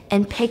bottom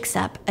and picks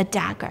up a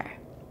dagger.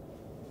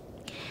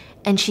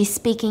 And she's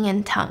speaking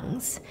in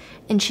tongues,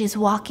 and she's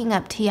walking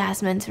up to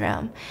Yasmin's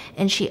room,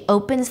 and she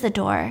opens the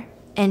door,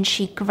 and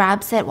she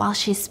grabs it while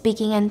she's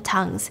speaking in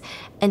tongues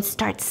and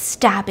starts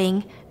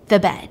stabbing the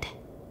bed.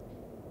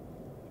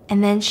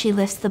 And then she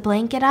lifts the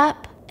blanket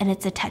up, and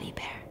it's a teddy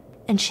bear.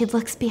 And she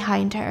looks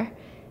behind her,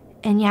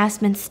 and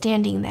Yasmin's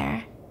standing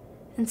there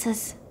and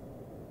says,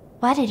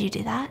 "Why did you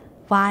do that?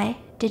 Why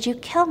did you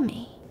kill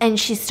me?" And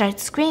she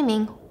starts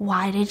screaming,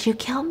 "Why did you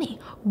kill me?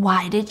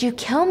 Why did you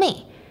kill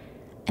me?"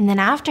 And then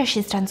after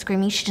she's done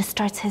screaming, she just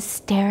starts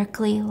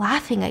hysterically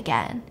laughing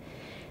again.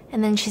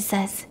 And then she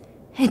says,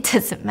 "It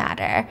doesn't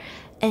matter."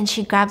 And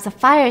she grabs a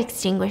fire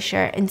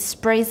extinguisher and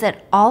sprays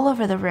it all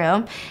over the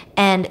room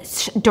and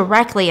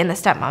directly in the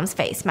stepmom's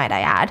face, might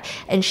I add.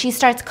 And she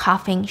starts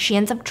coughing. She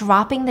ends up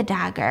dropping the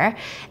dagger.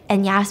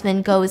 And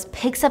Yasmin goes,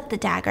 picks up the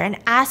dagger and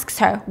asks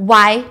her,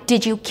 "Why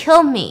did you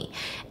kill me?"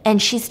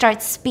 And she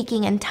starts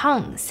speaking in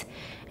tongues.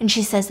 And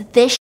she says,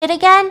 "This shit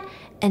again?"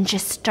 And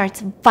just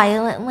starts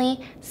violently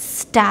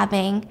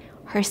stabbing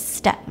her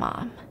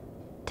stepmom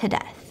to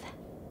death.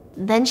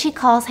 Then she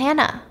calls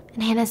Hannah,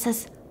 and Hannah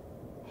says,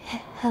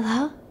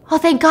 "Hello? Oh,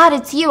 thank God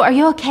it's you. Are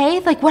you okay?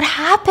 Like, what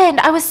happened?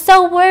 I was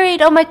so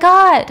worried. Oh my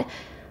God."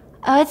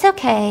 "Oh, it's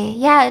okay.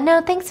 Yeah,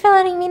 no, thanks for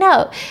letting me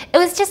know. It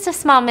was just a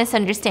small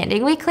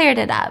misunderstanding. We cleared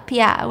it up.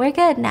 Yeah, we're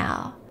good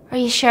now." "Are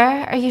you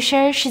sure? Are you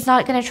sure she's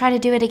not going to try to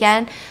do it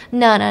again?"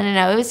 No.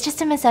 It was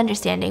just a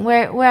misunderstanding.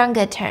 We're on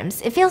good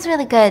terms. It feels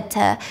really good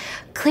to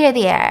clear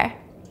the air."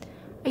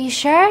 "Are you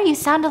sure? You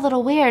sound a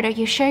little weird. Are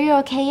you sure you're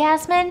okay,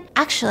 Yasmin?"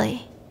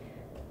 "Actually,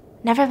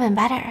 never been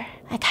better.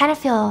 I kind of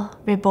feel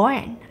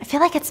reborn. I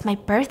feel like it's my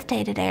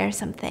birthday today or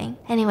something.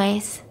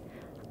 Anyways,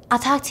 I'll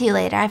talk to you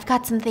later. I've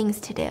got some things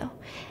to do."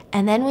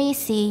 And then we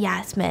see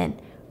Yasmin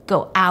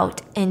go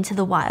out into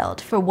the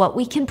wild for what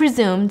we can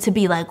presume to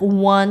be like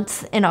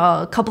once in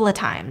a couple of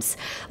times.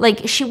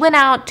 Like she went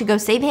out to go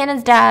save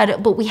Hannah's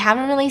dad, but we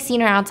haven't really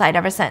seen her outside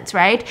ever since,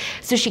 right?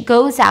 So she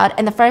goes out,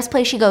 and the first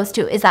place she goes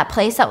to is that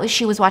place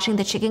she was watching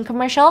the chicken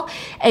commercial,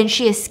 and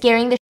she is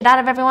scaring the shit out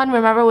of everyone.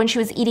 Remember when she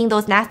was eating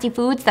those nasty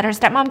foods that her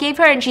stepmom gave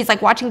her, and she's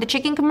like watching the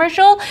chicken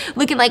commercial,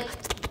 looking like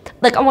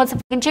I want some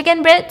fucking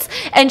chicken bits,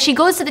 and she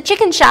goes to the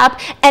chicken shop,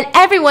 and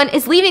everyone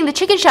is leaving the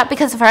chicken shop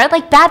because of her,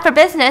 like bad for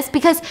business,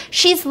 because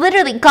she's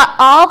literally got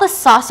all the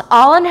sauce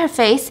all on her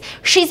face.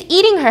 She's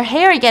eating her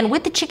hair again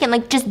with the chicken,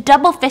 like just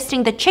double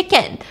fisting the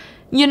chicken,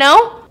 you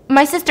know?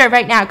 My sister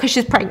right now, because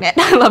she's pregnant,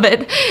 I love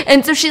it.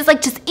 And so she's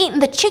like just eating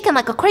the chicken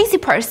like a crazy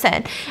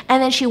person.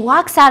 And then she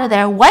walks out of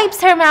there,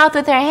 wipes her mouth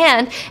with her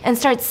hand, and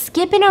starts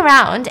skipping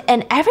around.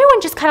 And everyone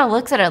just kind of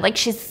looks at her like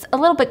she's a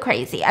little bit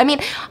crazy. I mean,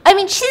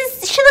 she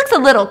looks a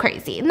little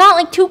crazy. Not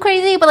like too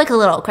crazy, but like a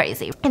little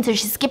crazy. And so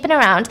she's skipping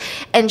around,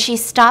 and she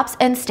stops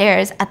and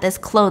stares at this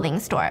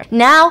clothing store.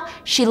 Now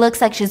she looks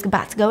like she's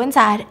about to go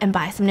inside and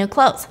buy some new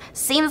clothes.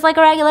 Seems like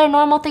a regular,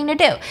 normal thing to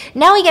do.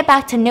 Now we get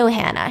back to new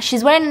Hannah.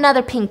 She's wearing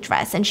another pink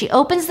dress, and she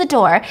opens the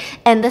door,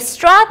 and the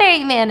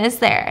strawberry man is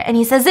there, and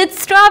he says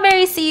it's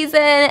strawberry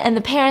season, and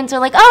the parents are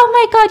like, oh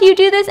my god, you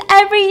do this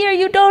every year,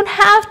 you don't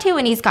have to.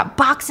 And he's got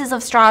boxes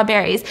of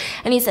strawberries,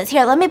 and he says,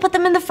 here, let me put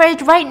them in the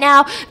fridge right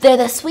now, they're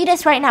the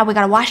sweetest right now, we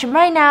gotta wash them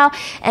right now.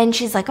 And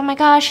she's like, oh my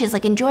gosh, she's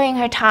like enjoying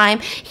her time.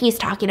 He's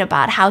talking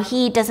about how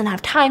he doesn't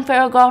have time for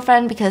a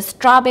girlfriend because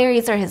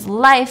strawberries are his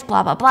life,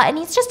 blah blah blah, and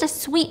he's just a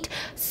sweet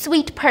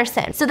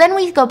person. So then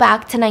we go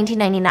back to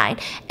 1999,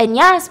 and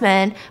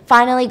Yasmin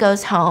finally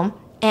goes home,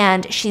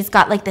 and she's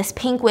got like this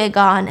pink wig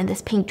on and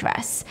this pink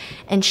dress.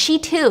 And she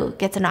too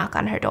gets a knock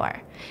on her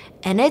door.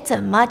 And it's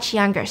a much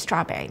younger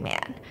strawberry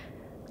man.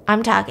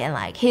 I'm talking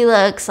like he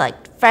looks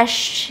like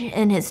fresh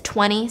in his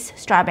 20s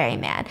strawberry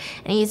man.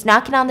 And he's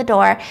knocking on the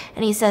door,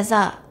 and he says,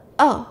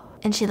 oh.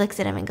 And she looks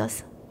at him and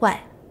goes, what?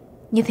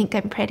 You think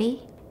I'm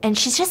pretty? And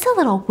she's just a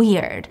little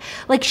weird.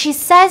 Like she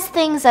says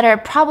things that are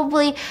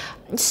probably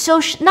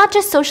not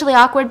just socially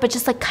awkward, but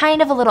just like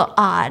kind of a little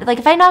odd. Like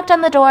if I knocked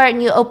on the door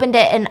and you opened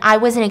it and I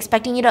wasn't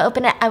expecting you to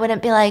open it, I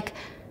wouldn't be like,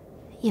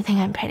 you think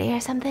I'm pretty or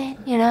something,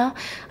 you know?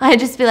 I'd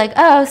just be like,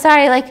 oh,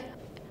 sorry, like,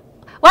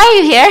 why are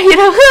you here? You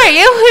know, who are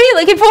you? Who are you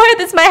looking for?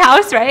 This is my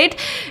house, right?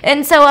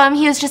 And so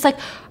he was just like,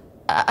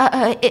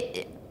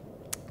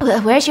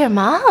 where's your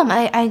mom?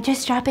 I'm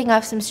just dropping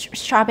off some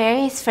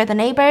strawberries for the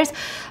neighbors.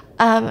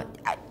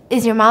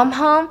 Is your mom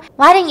home?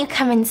 Why don't you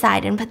come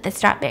inside and put the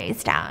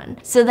strawberries down?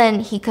 So then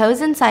he goes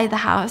inside the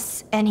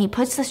house, and he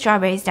puts the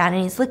strawberries down,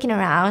 and he's looking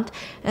around,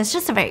 and it's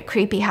just a very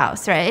creepy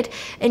house, right?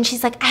 And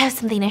she's like, I have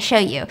something to show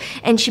you.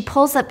 And she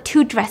pulls up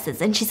 2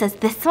 dresses, and she says,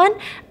 this one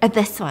or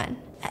this one?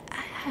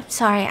 I'm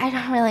sorry, I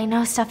don't really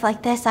know stuff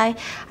like this.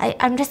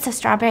 I'm just a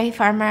strawberry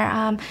farmer.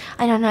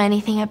 I don't know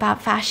anything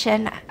about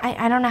fashion.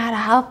 I don't know how to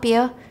help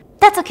you.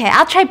 That's okay,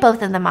 I'll try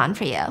both of them on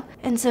for you.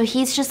 And so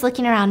he's just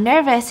looking around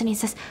nervous, and he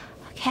says,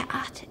 okay,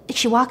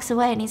 she walks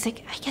away, and he's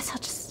like, I guess I'll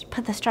just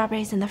put the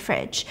strawberries in the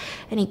fridge.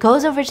 And he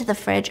goes over to the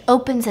fridge,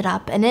 opens it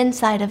up, and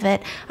inside of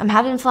it, I'm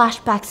having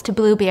flashbacks to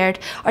Bluebeard,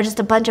 are just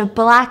a bunch of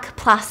black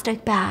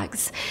plastic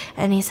bags.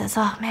 And he says,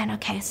 oh man,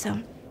 okay, so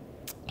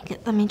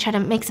let me try to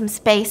make some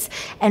space.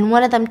 And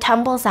one of them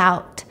tumbles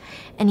out,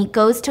 and he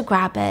goes to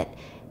grab it,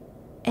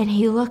 and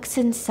he looks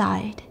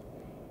inside,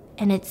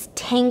 and it's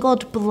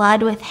tangled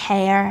blood with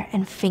hair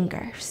and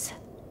fingers.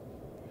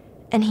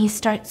 And he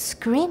starts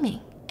screaming.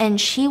 And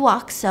she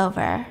walks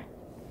over,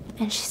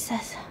 and she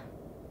says,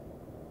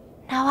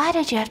 now why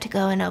did you have to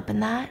go and open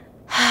that?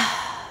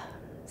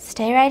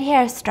 Stay right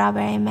here,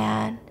 strawberry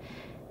man.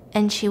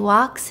 And she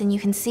walks, and you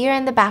can see her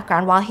in the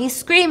background while he's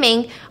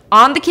screaming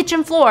on the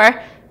kitchen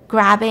floor,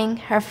 grabbing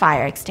her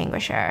fire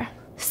extinguisher.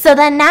 So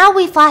then now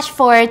we flash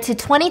forward to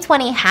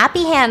 2020,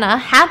 Happy Hannah.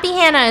 Happy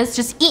Hannah is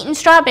just eating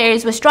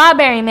strawberries with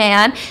Strawberry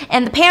Man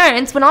and the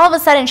parents, when all of a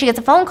sudden she gets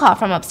a phone call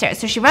from upstairs.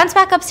 So she runs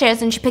back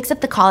upstairs, and she picks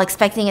up the call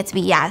expecting it to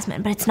be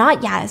Yasmin, but it's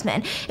not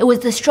Yasmin. It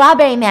was the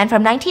Strawberry Man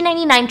from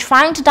 1999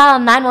 trying to dial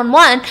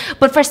 911,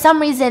 but for some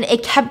reason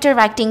it kept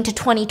directing to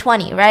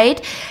 2020,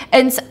 right?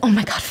 And so, oh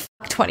my god,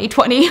 fuck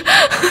 2020.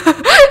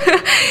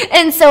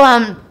 And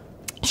so,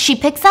 she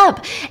picks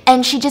up,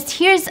 and she just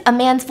hears a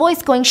man's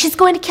voice going, she's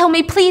going to kill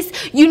me, please,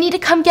 you need to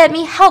come get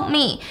me, help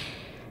me.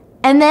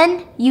 And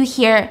then you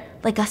hear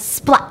like a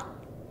splat.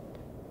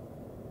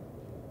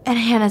 And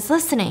Hannah's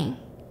listening.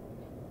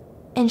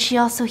 And she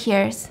also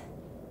hears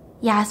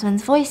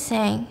Yasmin's voice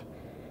saying,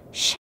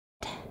 shit,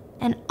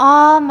 and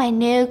all my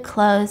new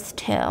clothes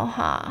too,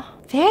 huh?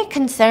 Very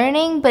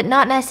concerning, but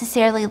not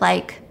necessarily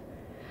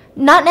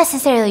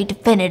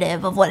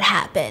definitive of what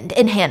happened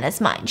in Hannah's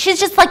mind.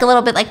 She's just like a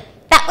little bit like,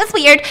 that was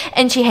weird.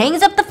 And she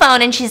hangs up the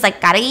phone, and she's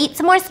like, gotta eat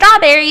some more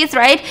strawberries,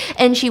 right?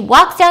 And she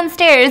walks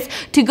downstairs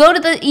to go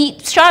to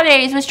eat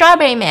strawberries with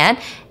Strawberry Man,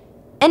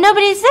 and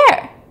nobody's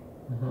there.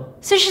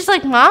 So she's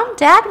like, Mom,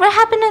 Dad, what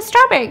happened to the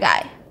strawberry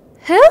guy?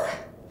 Who?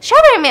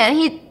 Strawberry Man.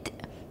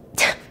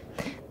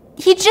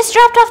 He just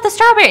dropped off the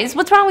strawberries.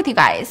 What's wrong with you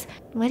guys?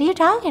 What are you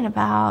talking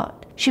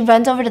about? She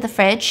runs over to the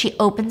fridge. She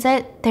opens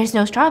it. There's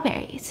no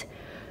strawberries.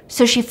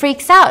 So she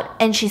freaks out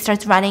and she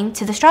starts running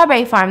to the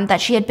strawberry farm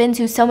that she had been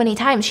to so many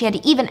times. She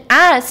had even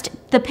asked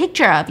the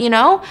picture of,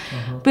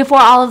 before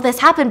all of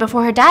this happened,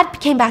 before her dad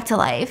came back to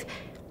life.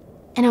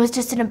 And it was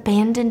just an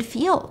abandoned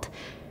field.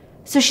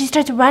 So she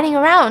starts running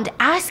around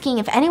asking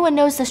if anyone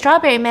knows the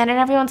strawberry man, and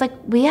everyone's like,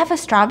 we have a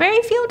strawberry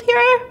field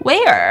here?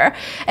 Where?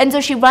 And so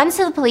she runs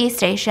to the police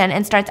station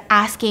and starts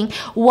asking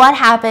what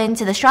happened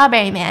to the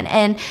strawberry man.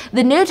 And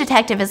the new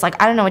detective is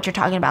like, I don't know what you're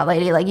talking about,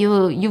 lady. Like,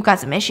 you've got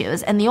some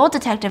issues. And the old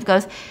detective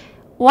goes,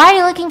 why are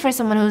you looking for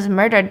someone who was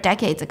murdered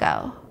decades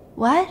ago?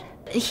 What?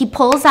 He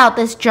pulls out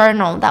this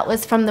journal that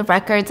was from the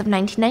records of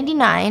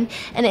 1999,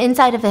 and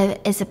inside of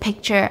it is a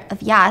picture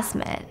of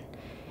Yasmin.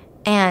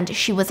 And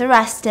she was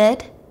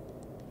arrested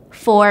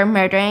for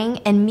murdering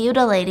and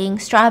mutilating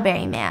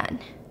Strawberry Man.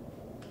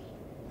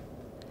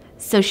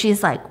 So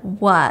she's like,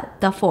 what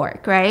the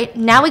fork, right?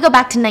 Now we go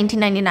back to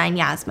 1999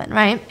 Yasmin,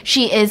 right?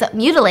 She is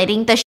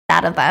mutilating the shit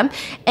out of them,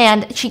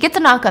 and she gets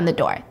a knock on the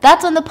door.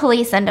 That's when the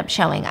police end up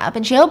showing up,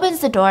 and she opens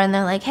the door, and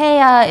they're like,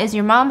 hey, is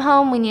your mom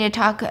home? We need to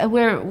talk.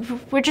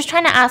 We're just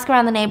trying to ask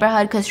around the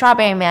neighborhood because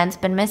Strawberry Man's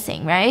been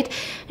missing, right?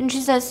 And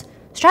she says,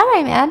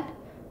 Strawberry Man?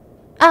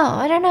 Oh,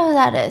 I don't know who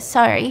that is,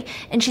 sorry.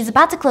 And she's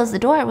about to close the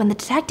door when the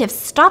detective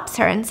stops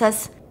her and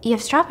says, you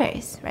have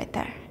strawberries right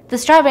there. The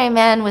Strawberry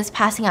Man was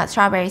passing out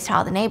strawberries to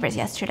all the neighbors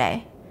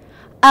yesterday.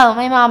 Oh,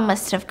 my mom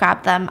must have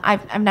grabbed them.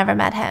 I've never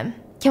met him.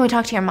 Can we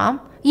talk to your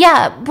mom?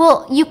 Yeah,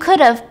 well, you could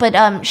have,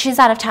 but she's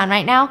out of town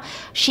right now.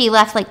 She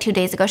left like 2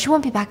 days ago. She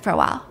won't be back for a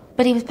while.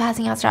 But he was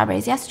passing out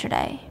strawberries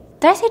yesterday.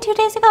 Did I say 2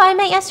 days ago? I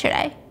meant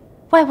yesterday.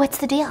 Why, what's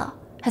the deal?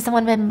 Has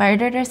someone been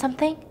murdered or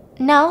something?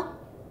 No.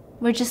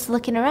 We're just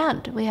looking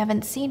around. We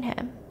haven't seen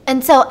him.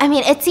 And so, I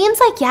mean, it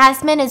seems like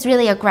Yasmin is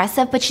really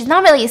aggressive, but she's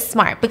not really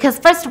smart. Because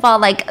first of all,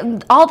 like,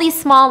 all these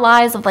small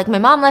lies of, like, my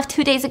mom left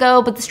 2 days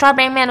ago, but the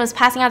Strawberry Man was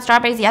passing out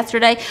strawberries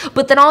yesterday.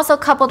 But then also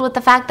coupled with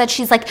the fact that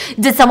she's like,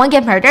 did someone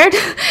get murdered?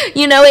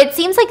 It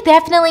seems like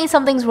definitely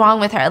something's wrong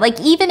with her. Like,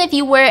 even if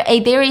you were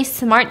a very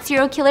smart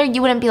serial killer, you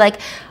wouldn't be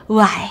like,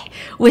 why?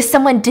 Was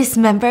someone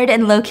dismembered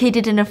and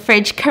located in a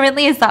fridge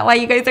currently? Is that why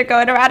you guys are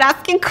going around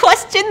asking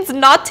questions?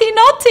 Naughty,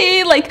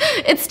 naughty. Like,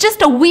 it's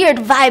just a weird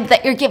vibe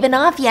that you're giving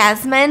off,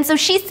 Yasmin. So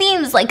she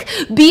seems like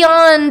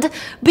beyond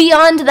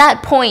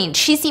that point.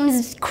 She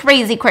seems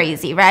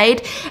crazy,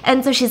 right?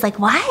 And so she's like,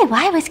 why?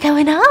 What's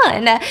going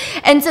on?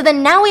 And so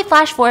then now we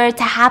flash forward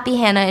to Happy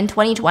Hannah in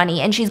 2020,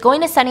 and she's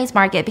going to Sunny's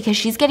Market because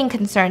she's getting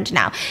concerned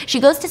now.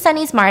 She goes to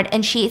Sunny's Mart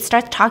and she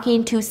starts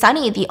talking to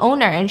Sunny, the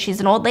owner, and she's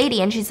an old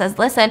lady, and she says,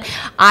 listen,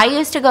 I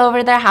used to go over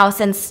to their house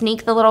and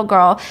sneak the little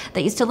girl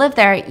that used to live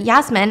there,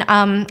 Yasmin,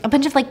 a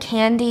bunch of like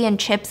candy and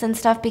chips and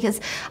stuff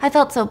because I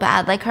felt so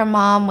bad. Like her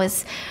mom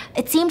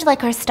it seemed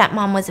like her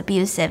stepmom was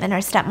abusive and her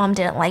stepmom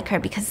didn't like her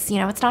because,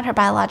 it's not her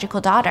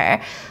biological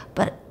daughter.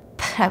 But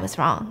I was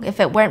wrong.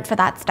 If it weren't for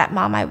that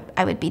stepmom,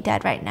 I would be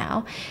dead right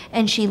now.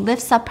 And she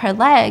lifts up her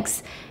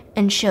legs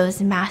and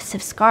shows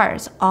massive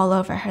scars all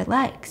over her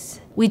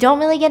legs. We don't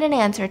really get an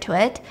answer to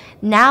it.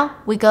 Now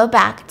we go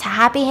back to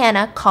Happy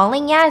Hannah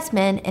calling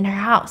Yasmin in her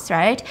house,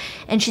 right?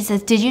 And she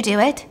says, did you do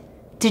it?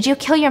 Did you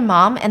kill your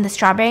mom and the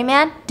Strawberry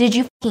Man? Did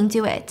you fucking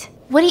do it?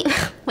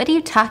 What are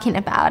you talking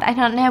about? I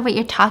don't know what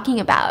you're talking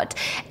about.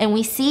 And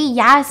we see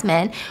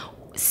Yasmin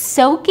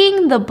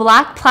soaking the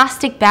black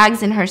plastic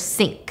bags in her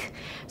sink.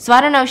 So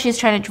I don't know if she's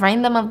trying to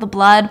drain them of the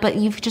blood, but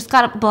you've just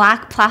got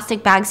black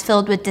plastic bags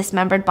filled with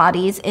dismembered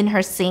bodies in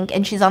her sink,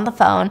 and she's on the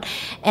phone,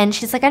 and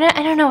she's like, I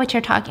don't know what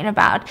you're talking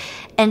about.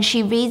 And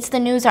she reads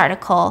the news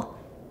article,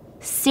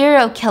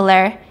 serial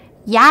killer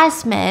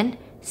Yasmin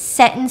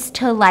sentenced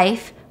to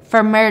life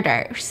for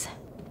murders.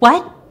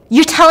 What?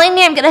 You're telling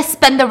me I'm gonna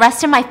spend the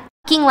rest of my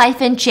fucking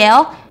life in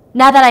jail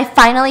now that I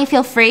finally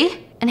feel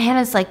free? And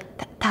Hannah's like,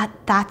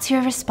 that's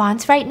your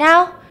response right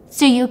now?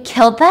 So you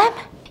killed them?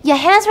 Yeah,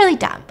 Hannah's really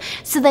dumb.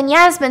 So then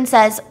Yasmin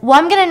says, well,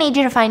 I'm gonna need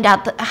you to find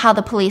out how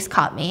the police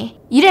caught me.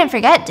 You didn't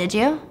forget, did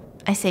you?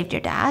 I saved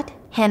your dad.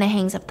 Hannah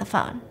hangs up the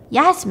phone.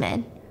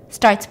 Yasmin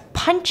starts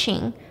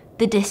punching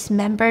the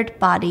dismembered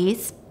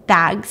bodies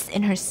bags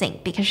in her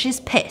sink because she's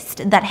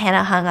pissed that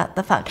Hannah hung up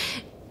the phone.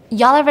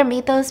 Y'all ever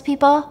meet those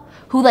people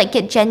who like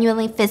get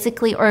genuinely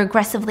physically or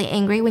aggressively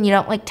angry when you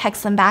don't like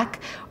text them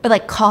back or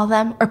like call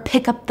them or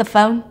pick up the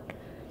phone?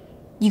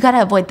 You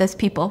gotta avoid those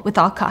people with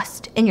all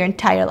cost in your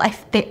entire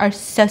life. They are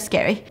so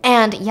scary.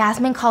 And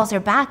Yasmin calls her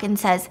back and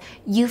says,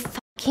 you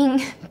fucking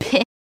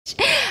bitch.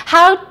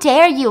 How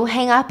dare you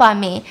hang up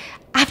on me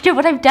after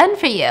what I've done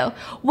for you?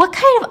 What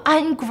kind of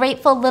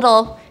ungrateful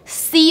little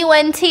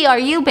cunt are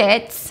you,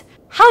 bitch?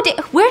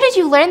 Where did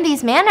you learn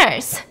these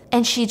manners?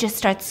 And she just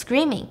starts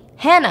screaming.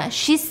 Hannah,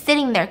 she's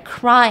sitting there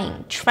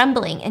crying,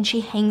 trembling, and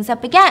she hangs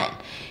up again.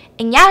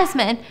 And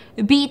Yasmin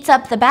beats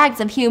up the bags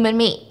of human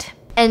meat.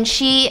 And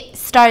she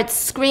starts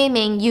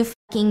screaming, you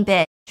fucking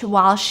bitch,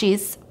 while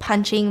she's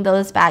punching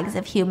those bags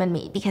of human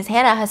meat because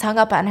Hannah has hung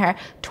up on her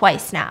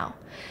twice now.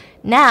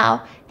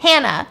 Now,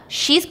 Hannah,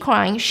 she's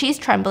crying, she's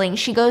trembling.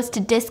 She goes to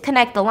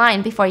disconnect the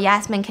line before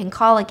Yasmin can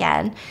call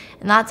again.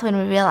 And that's when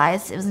we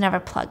realize it was never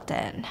plugged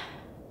in.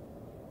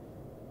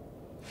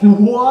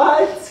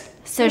 What?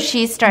 So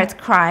she starts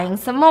crying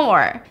some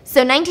more.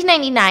 So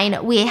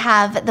 1999, we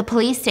have the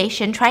police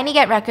station trying to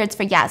get records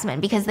for Yasmin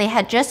because they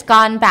had just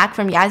gone back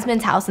from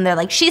Yasmin's house and they're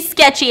like, she's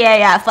sketchy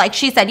AF. Like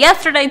she said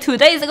yesterday, 2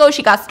 days ago,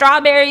 she got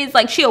strawberries.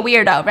 Like she a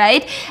weirdo,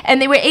 right?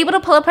 And they were able to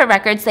pull up her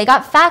records. They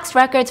got faxed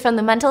records from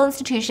the mental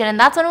institution. And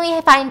that's when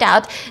we find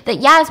out that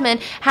Yasmin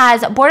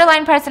has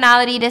borderline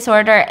personality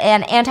disorder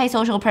and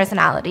antisocial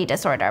personality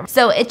disorder.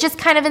 So it just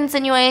kind of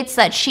insinuates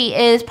that she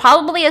is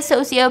probably a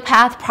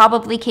sociopath,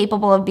 probably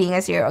capable of being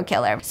a serial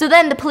killer. So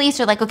then the police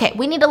are like, okay,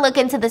 we need to look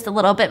into this a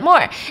little bit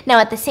more. Now,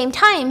 at the same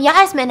time,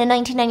 Yasmin in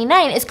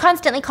 1999 is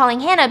constantly calling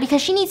Hannah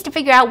because she needs to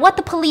figure out what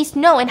the police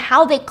know and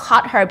how they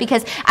caught her,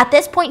 because at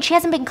this point, she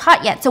hasn't been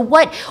caught yet. So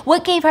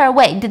what gave her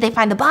away? Did they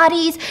find the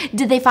bodies?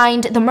 Did they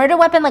find the murder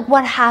weapon? Like,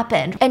 what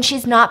happened? And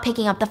she's not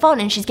picking up the phone,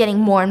 and she's getting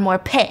more and more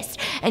pissed.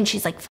 And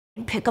she's like,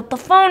 pick up the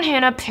phone,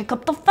 Hannah, pick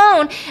up the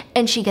phone.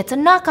 And she gets a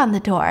knock on the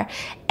door,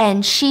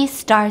 and she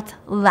starts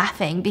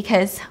laughing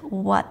because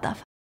what the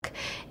fuck?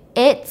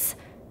 It's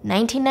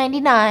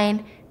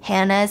 1999,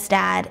 Hannah's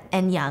dad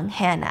and young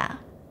Hannah.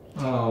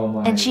 Oh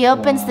my And she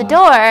opens the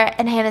door,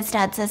 and Hannah's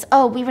dad says,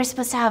 oh, we were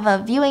supposed to have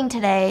a viewing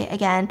today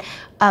again,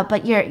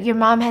 but your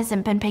mom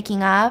hasn't been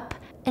picking up.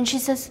 And she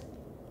says,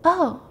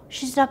 oh,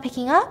 she's not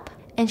picking up?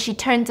 And she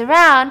turns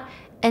around,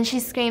 and she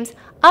screams,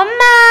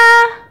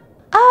 Amma!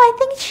 Oh, I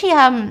think she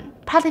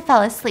probably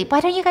fell asleep. Why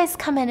don't you guys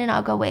come in and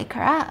I'll go wake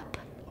her up?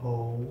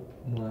 Oh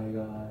my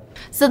god.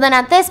 So then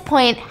at this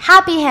point,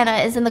 happy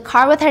Hannah is in the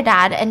car with her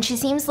dad, and she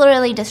seems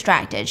literally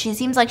distracted. She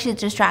seems like she's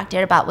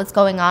distracted about what's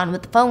going on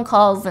with the phone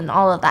calls and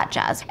all of that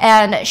jazz.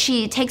 And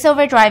she takes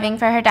over driving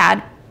for her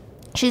dad.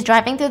 She's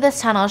driving through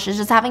this tunnel. She's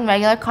just having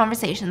regular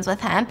conversations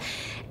with him.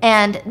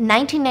 And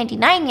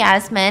 1999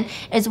 Yasmin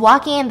is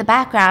walking in the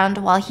background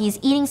while he's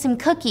eating some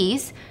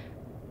cookies.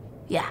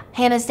 Yeah,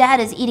 Hannah's dad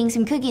is eating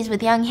some cookies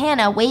with young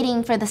Hannah,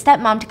 waiting for the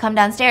stepmom to come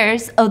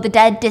downstairs. Oh, the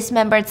dead,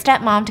 dismembered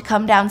stepmom to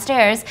come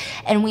downstairs.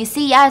 And we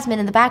see Yasmin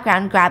in the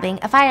background grabbing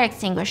a fire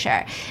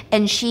extinguisher.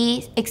 And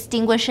she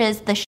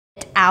extinguishes the shit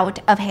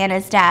out of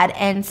Hannah's dad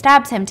and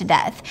stabs him to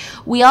death.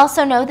 We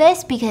also know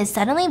this because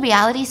suddenly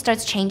reality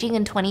starts changing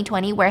in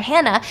 2020, where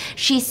Hannah,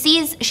 she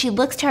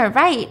looks to her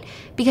right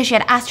because she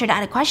had asked her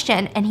dad a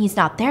question and he's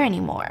not there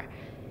anymore.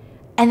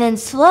 And then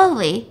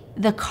slowly,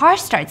 the car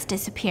starts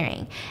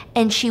disappearing,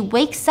 and she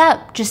wakes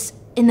up just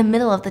in the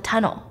middle of the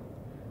tunnel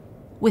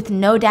with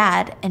no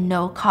dad and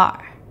no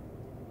car.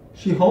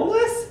 She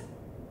homeless?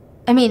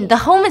 I mean, the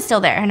home is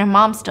still there and her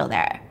mom's still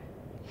there.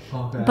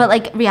 Okay. But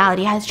like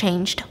reality has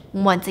changed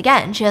once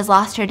again. She has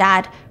lost her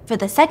dad for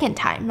the second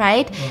time,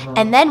 right?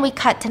 And then we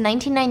cut to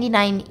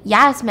 1999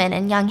 Yasmin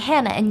and young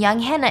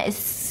Hannah is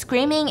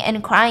screaming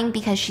and crying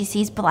because she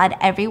sees blood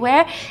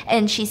everywhere,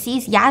 and she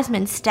sees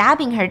Yasmin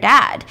stabbing her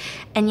dad.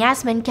 And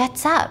Yasmin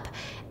gets up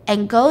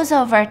and goes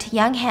over to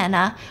young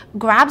Hannah,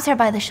 grabs her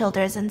by the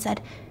shoulders and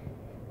said,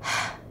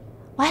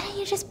 why don't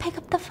you just pick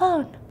up the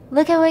phone?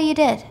 Look at what you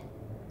did.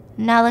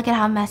 Now look at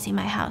how messy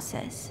my house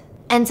is.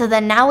 And so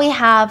then now we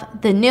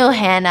have the new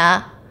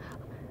Hannah,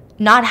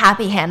 not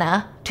happy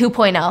Hannah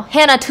 2.0.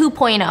 Hannah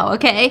 2.0,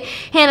 okay?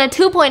 Hannah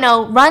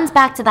 2.0 runs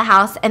back to the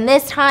house, and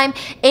this time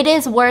it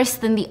is worse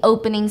than the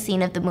opening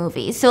scene of the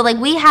movie. So like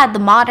we had the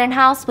modern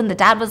house when the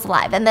dad was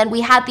alive, and then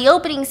we had the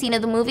opening scene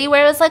of the movie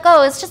where it was like,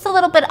 oh, it's just a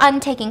little bit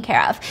untaken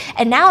care of.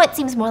 And now it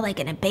seems more like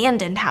an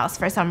abandoned house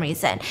for some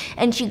reason.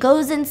 And she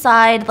goes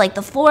inside, like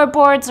the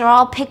floorboards are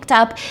all picked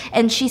up,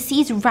 and she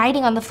sees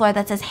writing on the floor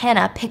that says,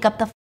 Hannah, pick up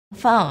the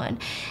phone.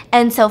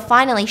 And so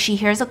finally she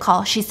hears a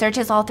call. She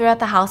searches all throughout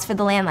the house for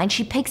the landline.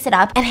 She picks it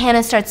up, and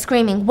Hannah starts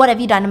screaming, what have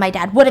you done to my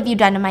dad? What have you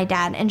done to my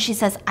dad? And she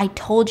says, I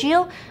told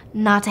you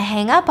not to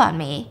hang up on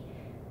me.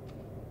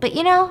 But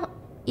you know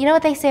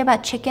what they say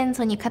about chickens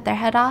when you cut their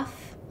head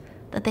off?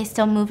 That they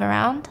still move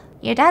around?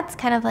 Your dad's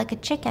kind of like a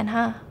chicken,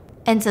 huh?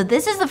 And so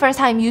this is the first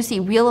time you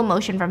see real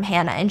emotion from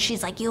Hannah, and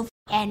she's like, you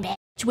f***ing bitch.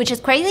 Which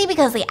is crazy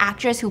because the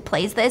actress who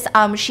plays this,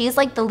 she's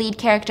like the lead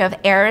character of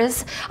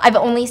Heirs. I've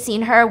only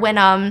seen her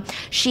when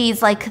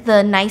she's like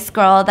the nice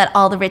girl that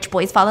all the rich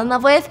boys fall in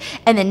love with,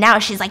 and then now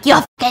she's like, you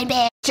f***ing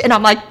bitch. And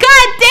I'm like,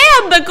 god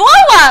damn, the glow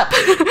up.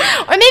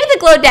 Or maybe the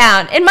glow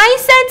down. In my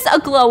sense, a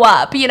glow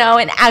up, in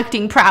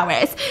acting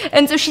prowess.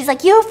 And so she's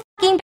like, you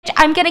f***ing bitch,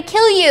 I'm gonna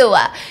kill you.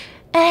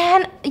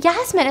 And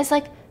Yasmin is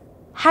like,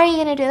 how are you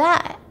gonna do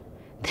that?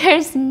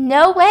 There's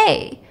no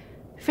way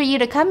for you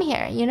to come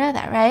here. You know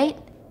that, right?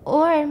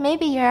 Or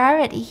maybe you're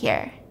already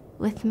here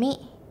with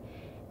me.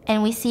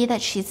 And we see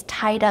that she's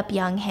tied up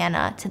young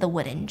Hannah to the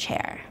wooden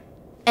chair.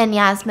 And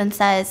Yasmin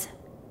says,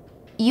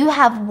 you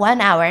have 1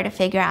 hour to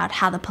figure out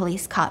how the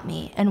police caught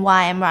me and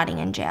why I'm rotting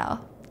in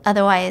jail.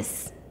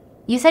 Otherwise,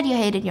 you said you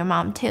hated your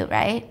mom too,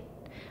 right?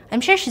 I'm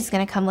sure she's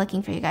gonna come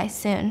looking for you guys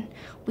soon.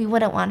 We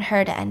wouldn't want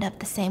her to end up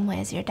the same way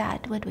as your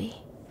dad, would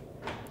we?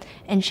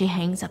 And she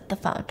hangs up the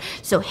phone.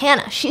 So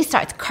Hannah, she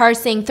starts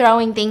cursing,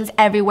 throwing things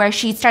everywhere.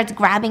 She starts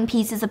grabbing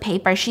pieces of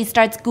paper. She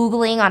starts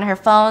Googling on her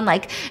phone.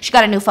 Like, she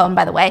got a new phone,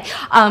 by the way.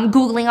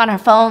 Googling on her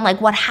phone, like,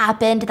 what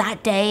happened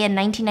that day in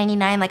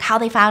 1999, like, how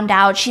they found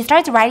out. She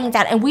starts writing it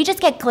down. And we just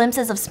get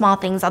glimpses of small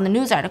things on the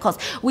news articles.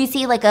 We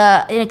see, like,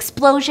 an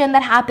explosion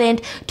that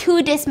happened,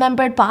 2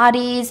 dismembered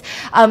bodies,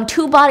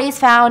 2 bodies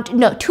found,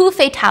 no, 2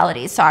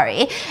 fatalities,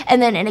 sorry.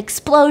 And then an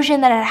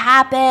explosion that had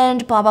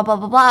happened, blah, blah, blah,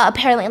 blah, blah.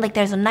 Apparently, like,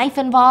 there's a knife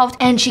involved.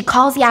 And she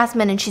calls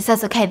Yasmin and she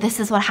says, okay, this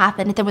is what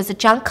happened. There was a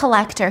junk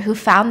collector who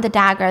found the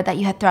dagger that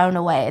you had thrown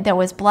away. There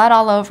was blood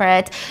all over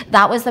it.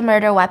 That was the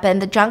murder weapon.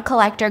 The junk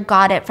collector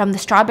got it from the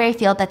strawberry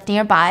field that's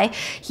nearby.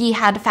 He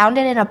had found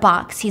it in a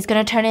box. He's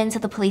going to turn it into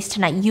the police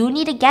tonight. You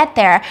need to get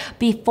there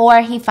before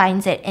he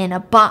finds it in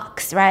a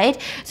box,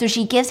 right? So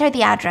she gives her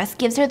the address,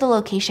 gives her the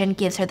location,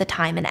 gives her the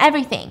time and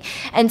everything.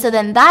 And so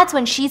then that's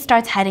when she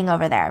starts heading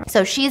over there.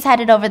 So she's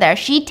headed over there.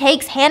 She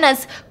takes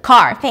Hannah's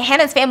car,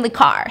 Hannah's family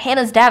car,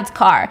 Hannah's dad's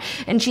car.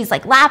 And she's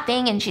like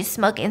laughing and she's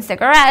smoking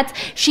cigarettes.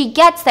 She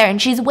gets there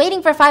and she's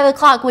waiting for 5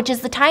 o'clock, which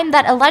is the time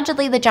that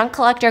allegedly the junk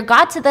collector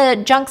got to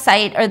the junk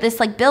site or this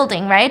like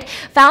building, right?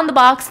 Found the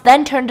box,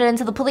 then turned it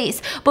into the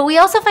police. But we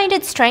also find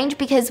it strange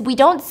because we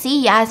don't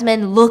see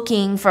Yasmin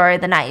looking for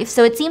the knife.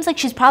 So it seems like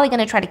she's probably going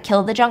to try to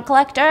kill the junk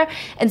collector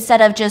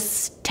instead of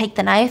just take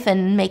the knife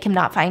and make him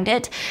not find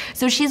it.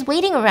 So she's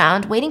waiting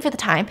around, waiting for the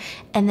time,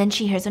 and then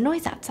she hears a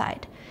noise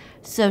outside.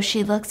 So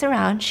she looks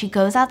around, she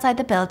goes outside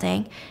the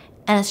building,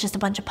 and it's just a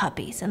bunch of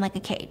puppies in like a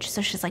cage.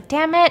 So she's like,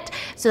 damn it.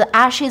 So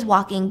as she's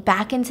walking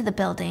back into the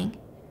building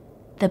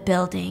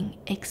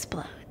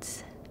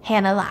explodes.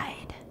 Hannah lied.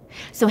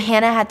 So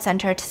Hannah had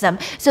sent her to some...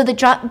 So the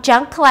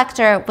junk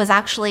collector was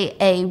actually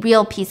a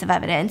real piece of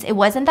evidence. It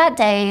wasn't that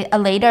day. A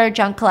later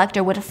junk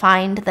collector would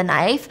find the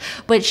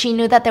knife, but she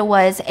knew that there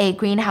was a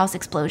greenhouse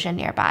explosion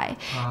nearby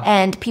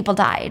and people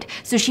died.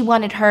 So she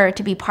wanted her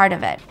to be part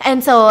of it.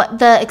 And so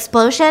the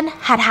explosion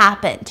had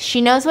happened.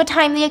 She knows what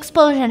time the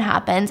explosion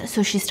happened,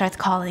 so she starts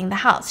calling the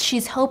house.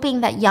 She's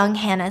hoping that young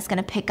Hannah is going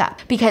to pick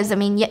up because, I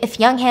mean, if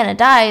young Hannah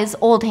dies,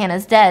 old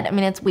Hannah's dead. I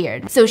mean, it's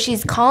weird. So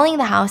she's calling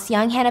the house.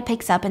 Young Hannah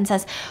picks up and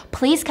says,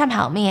 please come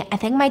help me. I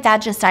think my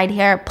dad just died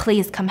here.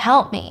 Please come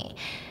help me.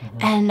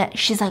 And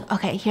she's like,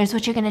 okay, here's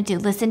what you're going to do.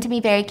 Listen to me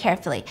very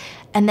carefully.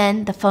 And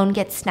then the phone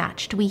gets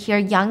snatched. We hear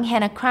young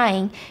Hannah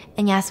crying.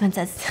 And Yasmin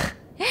says,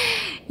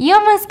 you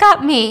almost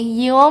got me.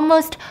 You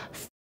almost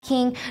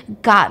fucking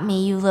got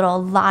me, you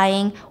little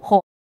lying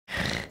whore.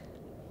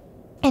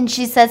 And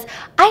she says,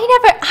 I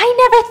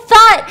never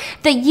thought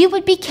that you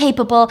would be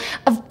capable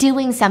of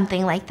doing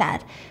something like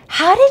that.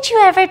 How did you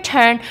ever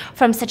turn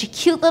from such a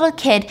cute little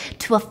kid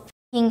to a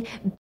fucking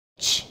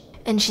bitch?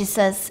 And she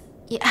says,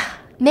 yeah,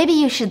 maybe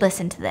you should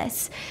listen to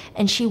this.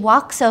 And she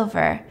walks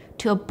over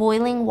to a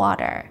boiling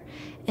water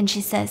and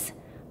she says,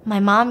 my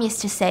mom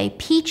used to say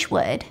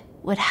peachwood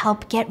would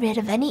help get rid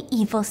of any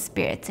evil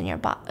spirits in your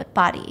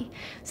body.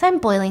 So I'm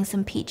boiling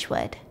some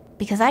peachwood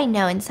because I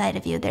know inside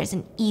of you there's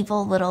an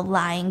evil little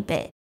lying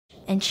bitch.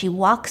 And she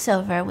walks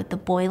over with the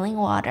boiling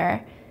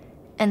water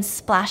and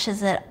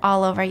splashes it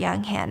all over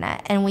young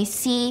Hannah. And we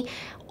see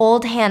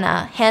old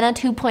Hannah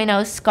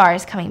 2.0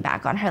 scars coming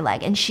back on her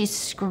leg, and she's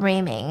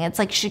screaming. It's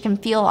like she can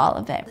feel all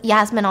of it.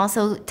 Yasmin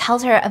also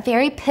tells her a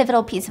very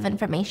pivotal piece of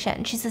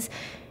information. She says,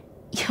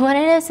 you want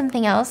to know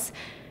something else?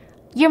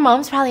 Your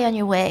mom's probably on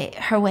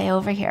her way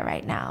over here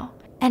right now.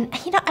 And,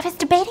 you know, I was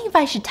debating if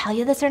I should tell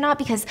you this or not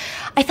because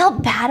I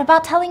felt bad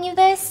about telling you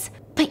this.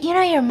 But, you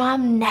know, your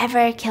mom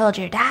never killed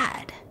your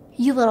dad.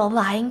 You little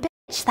lying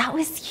bitch, that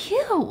was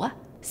you.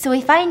 So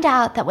we find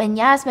out that when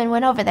Yasmin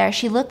went over there,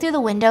 she looked through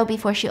the window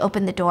before she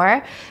opened the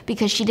door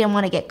because she didn't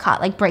want to get caught,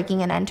 like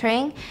breaking and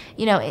entering,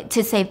 you know,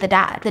 to save the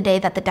dad, the day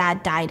that the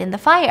dad died in the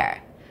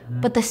fire.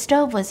 But the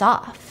stove was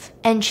off,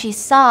 and she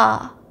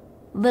saw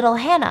little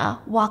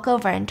Hannah walk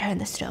over and turn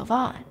the stove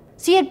on.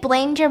 So you had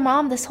blamed your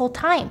mom this whole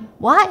time.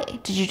 Why?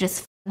 Did you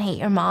just hate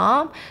your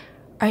mom?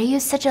 Are you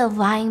such a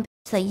lying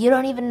bitch that you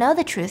don't even know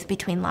the truth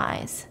between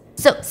lies?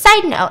 So,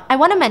 side note, I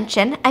want to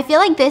mention, I feel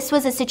like this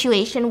was a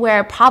situation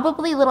where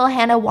probably little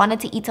Hannah wanted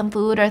to eat some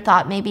food or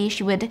thought maybe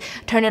she would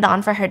turn it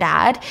on for her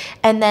dad,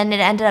 and then it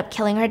ended up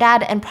killing her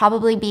dad, and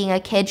probably being a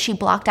kid, she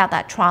blocked out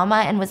that trauma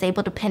and was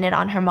able to pin it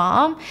on her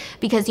mom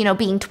because, you know,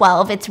 being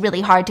 12, it's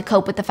really hard to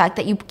cope with the fact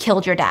that you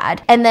killed your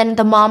dad. And then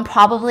the mom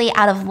probably,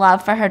 out of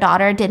love for her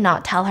daughter, did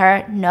not tell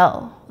her,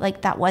 no,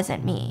 like, that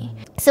wasn't me.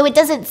 So it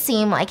doesn't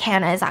seem like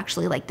Hannah is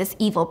actually like this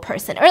evil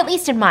person, or at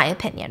least in my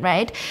opinion,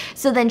 right?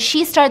 So then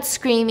she starts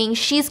screaming,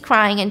 she's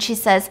crying, and she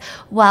says,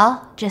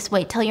 well, just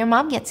wait till your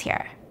mom gets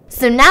here.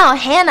 So now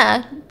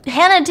Hannah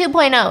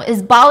 2.0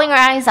 is bawling her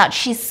eyes out.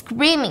 She's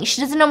screaming. She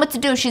doesn't know what to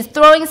do. She's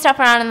throwing stuff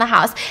around in the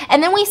house.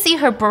 And then we see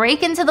her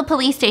break into the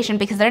police station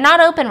because they're not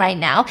open right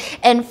now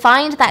and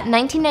find that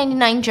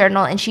 1999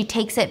 journal, and she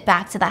takes it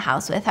back to the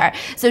house with her.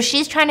 So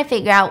she's trying to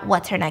figure out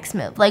what's her next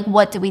move. Like,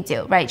 what do we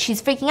do, right?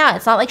 She's freaking out.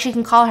 It's not like she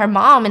can call her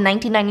mom in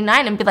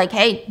 1999 and be like,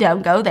 hey,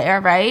 don't go there,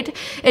 right?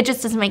 It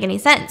just doesn't make any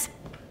sense.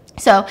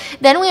 So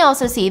then we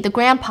also see the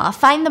grandpa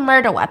find the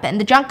murder weapon.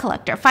 The junk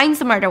collector finds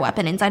the murder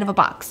weapon inside of a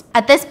box.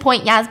 At this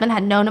point, Yasmin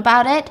had known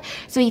about it.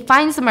 So he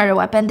finds the murder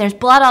weapon. There's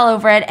blood all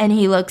over it, and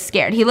he looks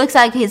scared. He looks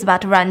like he's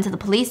about to run to the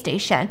police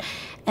station.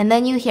 And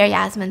then you hear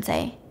Yasmin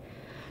say,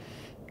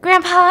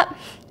 Grandpa,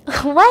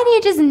 why do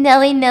you just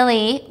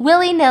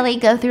willy-nilly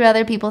go through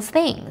other people's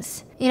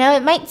things? You know,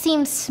 it might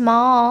seem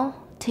small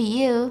to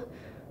you,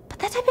 but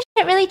that type of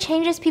shit really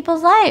changes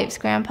people's lives,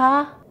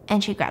 Grandpa.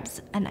 And she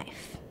grabs a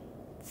knife.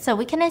 So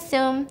we can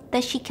assume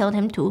that she killed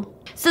him too.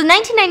 So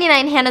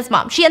 1999, Hannah's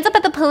mom, she ends up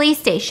at the police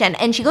station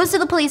and she goes to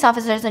the police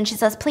officers and she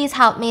says, please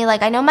help me.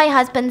 Like, I know my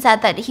husband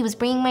said that he was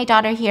bringing my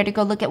daughter here to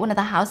go look at one of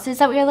the houses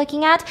that we were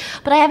looking at,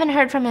 but I haven't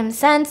heard from him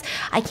since.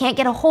 I can't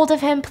get a hold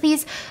of him.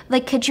 Please,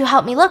 like, could you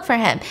help me look for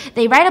him?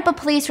 They write up a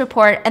police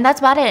report and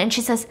that's about it. And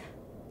she says,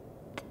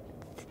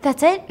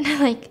 that's it?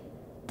 Like,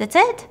 that's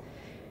it?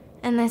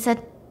 And they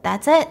said,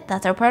 that's it.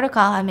 That's our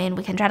protocol. I mean,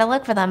 we can try to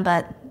look for them,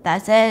 but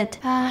that's it.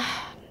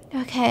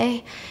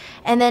 Okay.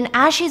 And then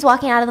as she's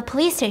walking out of the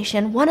police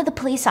station, one of the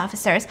police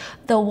officers,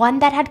 the one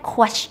that had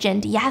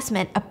questioned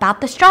Yasmin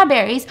about the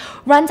strawberries,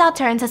 runs out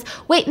to her and says,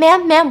 wait,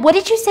 ma'am, what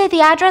did you say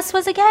the address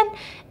was again?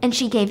 And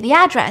she gave the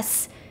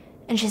address.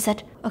 And she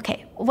said,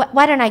 okay,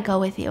 why don't I go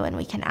with you and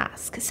we can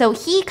ask? So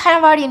he kind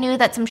of already knew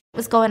that some shit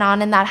was going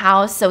on in that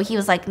house. So he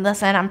was like,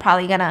 listen, I'm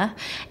probably going to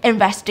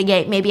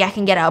investigate. Maybe I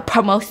can get a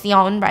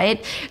promotion,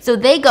 right? So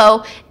they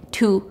go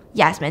to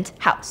Yasmin's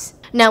house.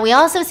 Now, we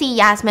also see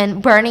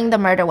Yasmin burning the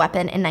murder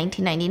weapon in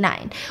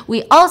 1999.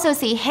 We also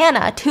see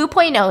Hannah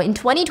 2.0 in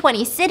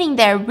 2020 sitting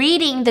there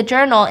reading the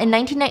journal in the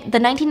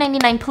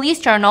 1999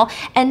 police journal,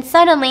 and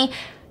suddenly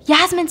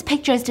Yasmin's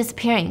picture is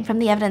disappearing from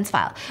the evidence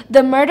file.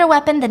 The murder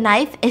weapon, the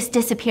knife, is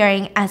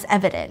disappearing as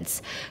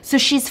evidence. So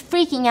she's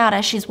freaking out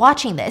as she's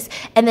watching this,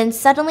 and then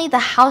suddenly the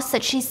house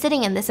that she's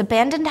sitting in, this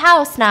abandoned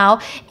house now,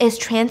 is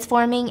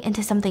transforming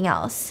into something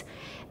else.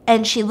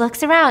 And she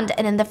looks around,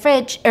 and in the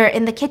fridge, or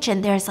in the kitchen,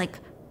 there's like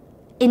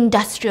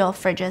industrial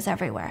fridges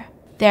everywhere.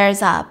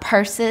 There's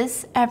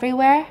purses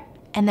everywhere,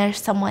 and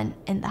there's someone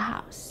in the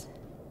house.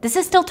 This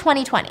is still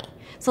 2020.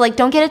 So, like,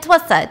 don't get it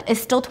twisted. It's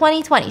still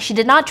 2020. She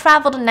did not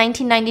travel to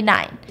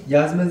 1999.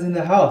 Yasmin's in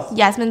the house.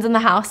 Yasmin's in the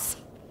house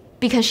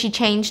because she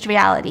changed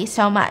reality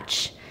so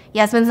much.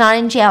 Yasmin's not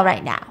in jail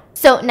right now.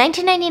 So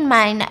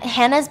 1999,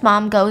 Hannah's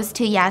mom goes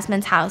to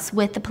Yasmin's house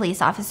with the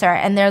police officer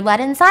and they're let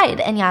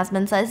inside. And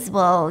Yasmin says,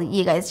 well,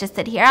 you guys just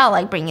sit here. I'll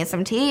like bring you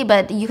some tea,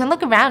 but you can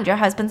look around. Your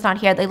husband's not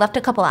here. They left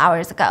a couple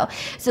hours ago.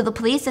 So the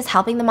police is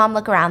helping the mom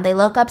look around. They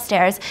look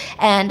upstairs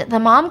and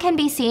the mom can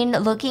be seen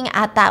looking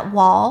at that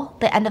wall,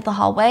 the end of the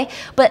hallway.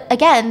 But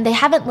again, they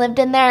haven't lived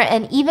in there.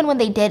 And even when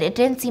they did, it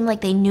didn't seem like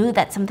they knew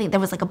that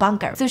there was like a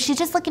bunker. So she's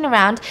just looking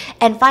around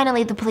and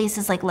finally the police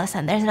is like,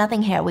 listen, there's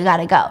nothing here. We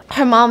gotta go.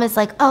 Her mom is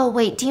like, oh,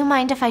 wait, do you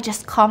mind if I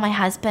just call my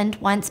husband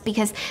once?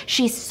 Because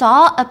she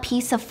saw a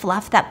piece of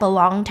fluff that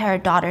belonged to her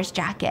daughter's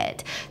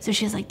jacket. So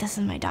she's like, this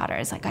is my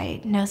daughter's. Like, I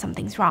know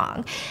something's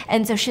wrong.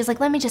 And so she's like,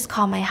 let me just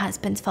call my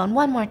husband's phone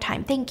one more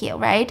time. Thank you,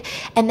 right?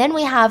 And then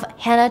we have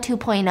Hannah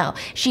 2.0.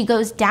 She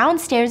goes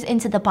downstairs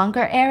into the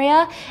bunker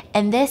area,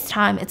 and this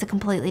time it's a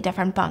completely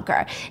different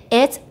bunker.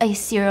 It's a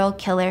serial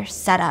killer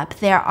setup.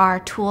 There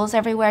are tools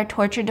everywhere,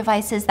 torture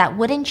devices. That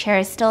wooden chair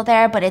is still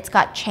there, but it's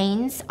got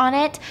chains on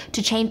it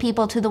to chain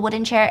people to the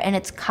wooden chair, and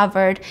it's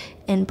covered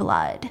in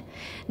blood.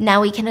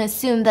 Now we can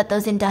assume that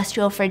those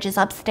industrial fridges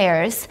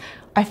upstairs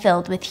are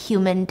filled with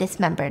human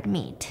dismembered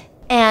meat.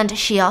 And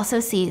she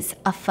also sees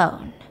a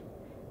phone,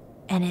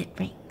 and it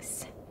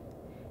rings.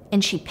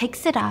 And she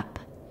picks it up,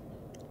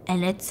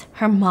 and it's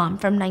her mom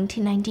from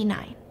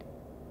 1999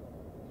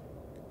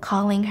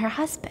 calling her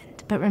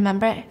husband. But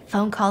remember,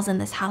 phone calls in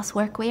this house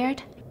work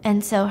weird.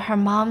 And so her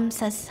mom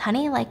says,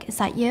 honey, like, is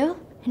that you?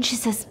 And she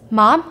says,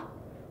 Mom,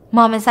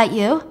 is that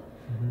you?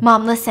 Mm-hmm.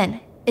 Mom, listen,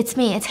 it's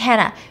me, it's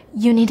Hannah.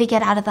 You need to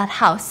get out of that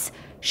house.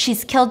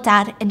 She's killed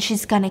Dad and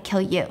she's gonna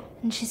kill you.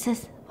 And she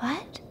says,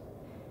 what?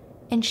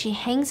 And she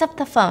hangs up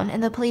the phone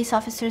and the police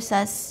officer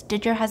says,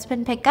 did your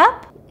husband pick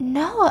up?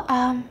 No,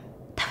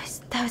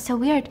 that was so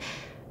weird.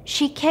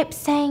 She kept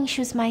saying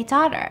she was my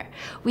daughter.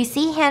 We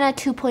see Hannah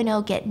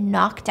 2.0 get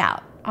knocked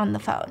out on the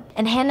phone.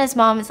 And Hannah's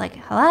mom is like,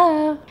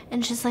 hello?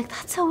 And she's like,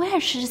 that's so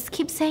weird. She just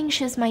keeps saying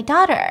she was my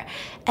daughter.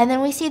 And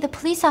then we see the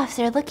police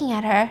officer looking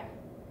at her,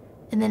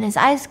 and then his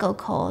eyes go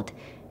cold,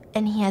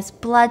 and he has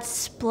blood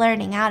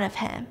splurting out of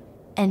him.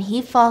 And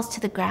he falls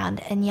to the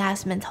ground, and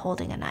Yasmin's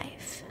holding a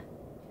knife.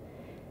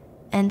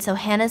 And so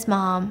Hannah's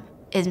mom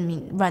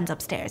runs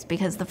upstairs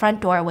because the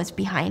front door was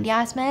behind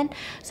Yasmin.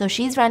 So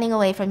she's running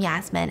away from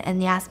Yasmin,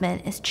 and Yasmin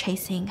is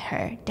chasing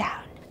her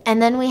down.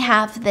 And then we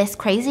have this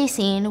crazy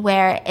scene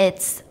where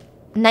it's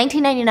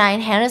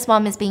 1999, Hannah's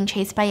mom is being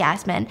chased by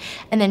Yasmin,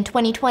 and then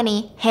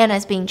 2020,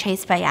 Hannah's being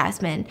chased by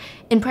Yasmin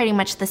in pretty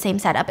much the same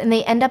setup, and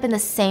they end up in the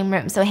same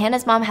room. So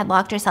Hannah's mom had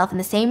locked herself in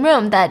the same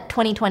room that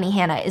 2020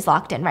 Hannah is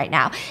locked in right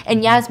now,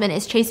 and Yasmin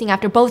is chasing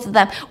after both of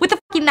them with the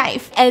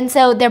knife. And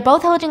so they're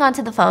both holding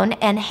onto the phone,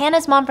 and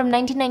Hannah's mom from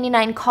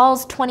 1999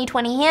 calls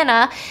 2020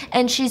 Hannah,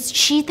 and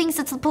she thinks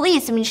it's the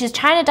police. I mean, she's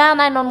trying to dial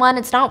 911,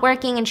 it's not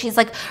working, and she's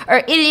like,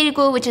 or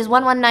 189, which is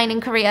 119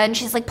 in Korea, and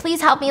she's like,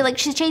 please help me, like,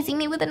 she's chasing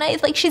me with a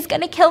knife, like, she's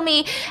gonna kill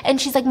me. And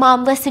she's like,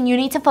 Mom, listen, you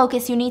need to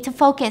focus,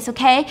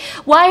 okay?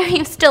 Why are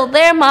you still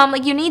there, Mom?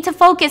 Like, you need to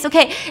focus,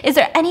 okay? Is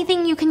there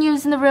anything you can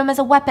use in the room as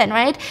a weapon,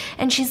 right?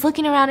 And she's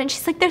looking around, and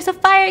she's like, there's a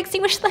fire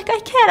extinguisher. Like,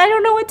 I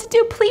don't know what to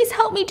do, please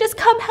help me, just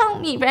come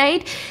help me,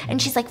 right?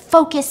 And she's like,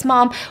 focus,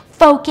 Mom,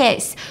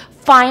 focus.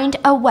 Find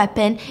a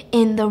weapon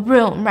in the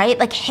room, right?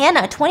 Like,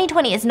 Hannah,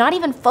 2020, is not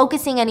even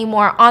focusing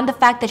anymore on the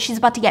fact that she's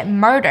about to get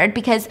murdered,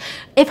 because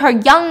if her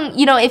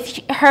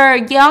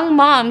young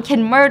mom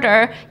can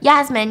murder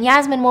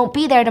Yasmin won't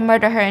be there to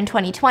murder her in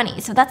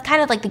 2020. So that's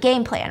kind of like the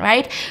game plan,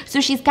 right?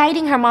 So she's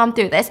guiding her mom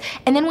through this.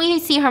 And then we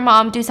see her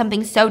mom do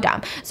something so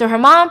dumb. So her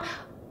mom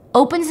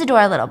opens the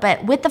door a little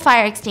bit with the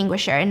fire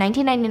extinguisher in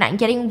 1999,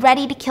 getting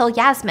ready to kill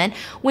Yasmin,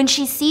 when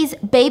she sees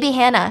baby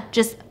Hannah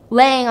just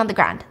laying on the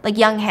ground, like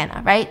young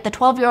Hannah, right? The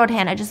 12-year-old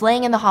Hannah just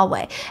laying in the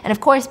hallway. And of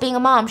course, being a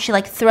mom, she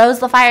like throws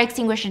the fire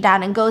extinguisher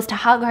down and goes to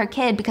hug her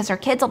kid because her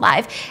kid's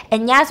alive.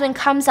 And Yasmin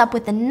comes up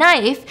with a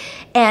knife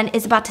and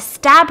is about to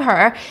stab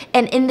her.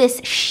 And in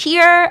this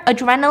sheer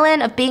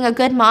adrenaline of being a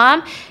good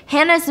mom,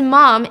 Hannah's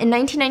mom in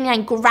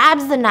 1999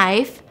 grabs the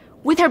knife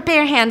with her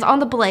bare hands on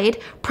the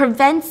blade,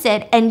 prevents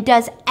it, and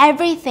does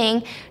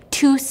everything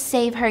to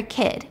save her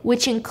kid,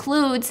 which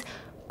includes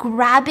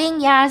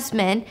grabbing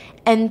Yasmin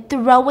and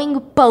throwing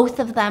both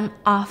of them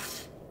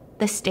off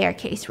the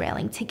staircase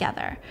railing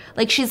together.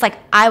 Like, she's like,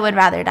 I would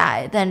rather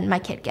die than my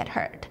kid get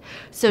hurt.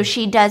 So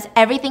she does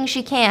everything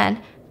she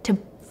can to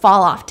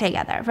fall off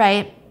together,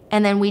 right?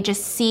 And then we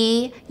just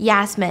see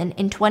Yasmin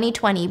in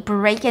 2020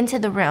 break into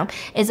the room,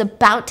 is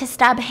about to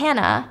stab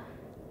Hannah,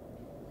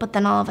 but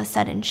then all of a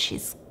sudden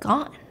she's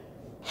gone.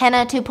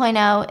 Hannah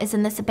 2.0 is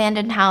in this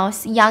abandoned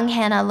house. Young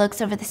Hannah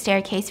looks over the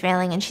staircase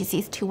railing and she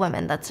sees two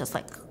women. That's just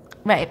like,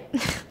 right.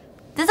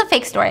 This is a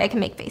fake story. I can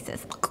make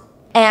faces.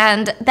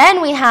 And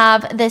then we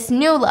have this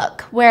new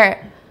look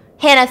where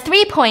Hannah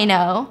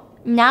 3.0,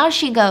 now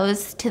she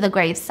goes to the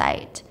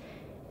gravesite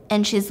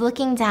and she's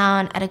looking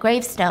down at a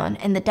gravestone,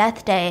 and the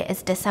death day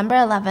is December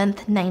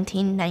 11th,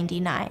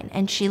 1999.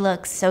 And she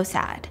looks so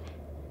sad.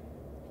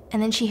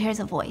 And then she hears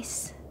a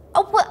voice.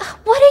 Oh, what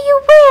are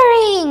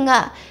you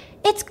wearing?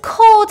 It's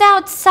cold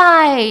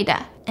outside.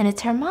 And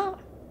it's her mom.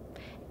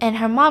 And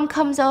her mom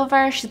comes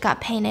over, she's got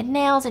painted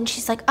nails, and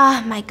she's like,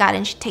 oh my God.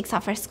 And she takes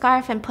off her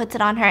scarf and puts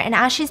it on her. And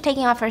as she's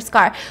taking off her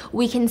scarf,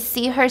 we can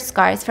see her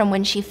scars from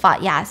when she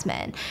fought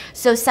Yasmin.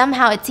 So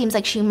somehow it seems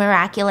like she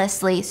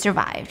miraculously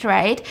survived,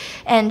 right?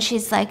 And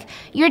she's like,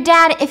 your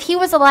dad, if he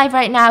was alive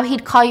right now,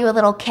 he'd call you a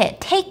little kid.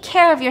 Take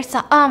care of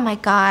yourself. Oh my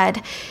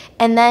God.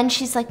 And then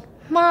she's like,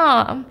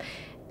 Mom.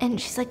 And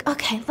she's like,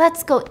 okay,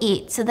 let's go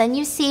eat. So then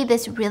you see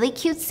this really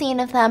cute scene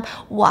of them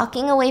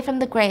walking away from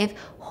the grave,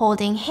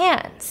 holding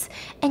hands.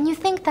 And you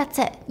think that's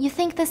it. You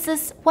think this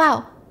is,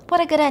 wow, what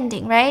a good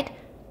ending, right?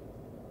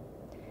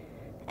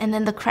 And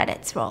then the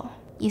credits roll.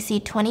 You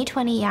see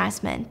 2020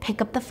 Yasmin pick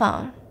up the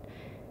phone,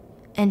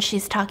 and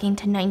she's talking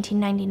to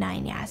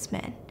 1999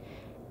 Yasmin.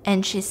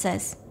 And she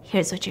says,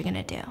 here's what you're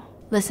gonna do.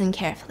 Listen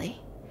carefully.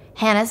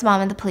 Hannah's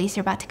mom and the police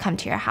are about to come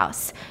to your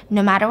house.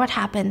 No matter what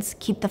happens,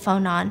 keep the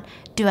phone on.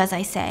 Do as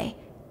I say.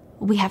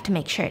 We have to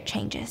make sure it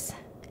changes.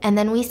 And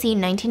then we see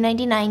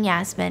 1999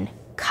 Yasmin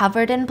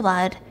covered in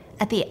blood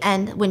at the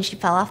end when she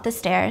fell off the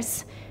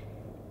stairs.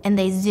 And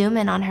they zoom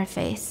in on her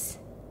face,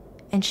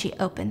 and she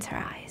opens her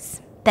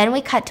eyes. Then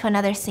we cut to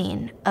another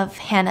scene of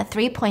Hannah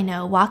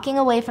 3.0 walking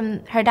away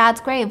from her dad's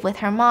grave with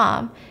her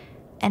mom,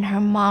 and her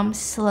mom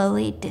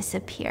slowly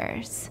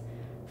disappears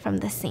from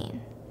the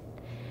scene.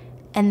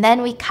 And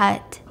then we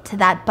cut to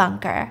that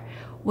bunker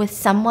with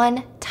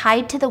someone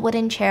tied to the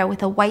wooden chair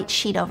with a white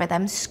sheet over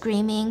them,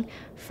 screaming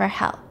for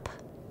help.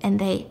 And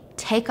they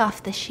take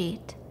off the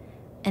sheet,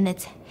 and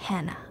it's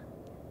Hannah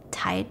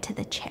tied to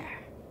the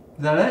chair.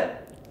 Is that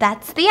it?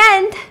 That's the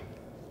end.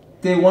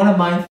 They want to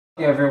mind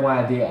everyone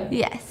at the end.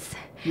 Yes.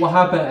 What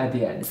happened at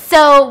the end?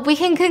 So we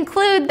can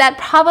conclude that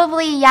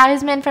probably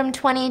Yasmin from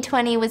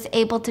 2020 was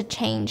able to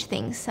change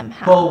things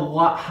somehow.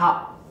 But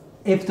how?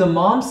 If the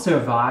mom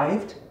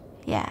survived,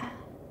 yeah.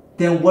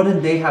 Then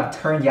wouldn't they have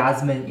turned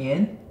Yasmin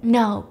in?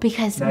 No,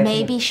 because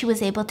maybe she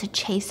was able to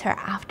chase her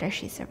after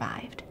she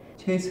survived.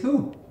 Chase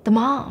who? The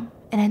mom.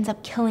 It ends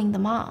up killing the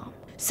mom.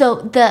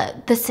 So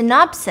the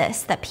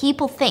synopsis that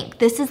people think,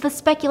 this is the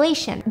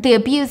speculation, the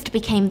abused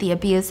became the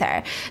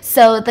abuser.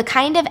 So the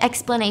kind of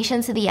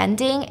explanation to the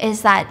ending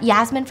is that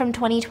Yasmin from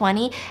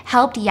 2020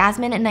 helped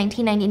Yasmin in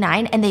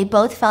 1999, and they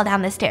both fell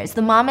down the stairs.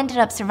 The mom ended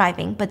up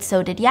surviving, but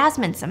so did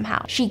Yasmin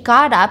somehow. She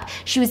got up,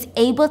 she was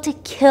able to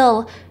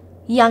kill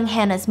young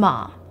Hannah's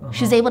mom.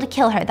 She was able to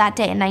kill her that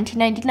day in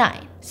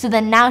 1999. So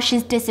then now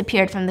she's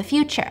disappeared from the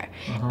future.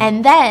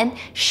 And then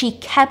she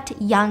kept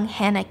young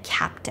Hannah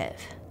captive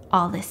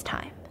all this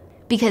time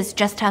Because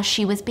just how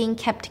she was being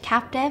kept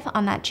captive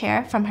on that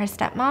chair from her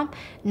stepmom,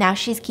 now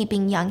she's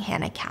keeping young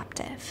Hannah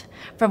captive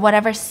for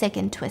whatever sick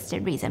and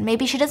twisted reason.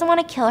 Maybe she doesn't want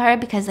to kill her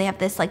because they have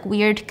this like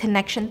weird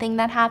connection thing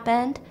that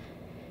happened,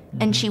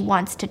 and she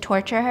wants to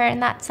torture her in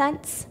that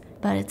sense.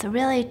 But it's a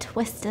really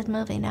twisted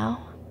movie, no?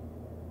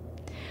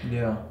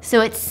 Yeah.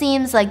 So it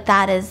seems like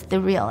that is the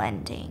real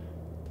ending.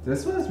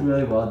 This was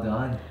really well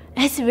done.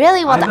 It's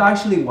really well I've done.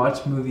 actually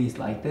watched movies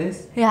like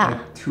this. Yeah.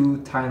 Like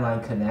 2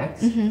 timeline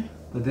connects.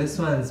 But this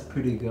one's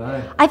pretty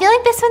good. I feel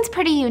like this one's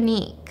pretty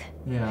unique.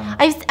 Yeah.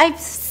 I've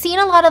seen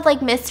a lot of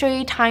like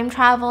mystery time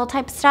travel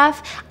type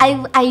stuff.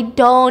 I'm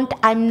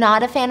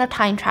not a fan of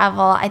time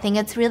travel. I think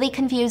it's really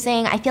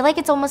confusing. I feel like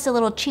it's almost a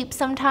little cheap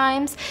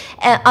sometimes,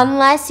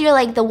 unless you're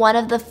like the one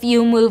of the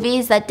few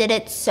movies that did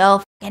it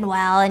so fucking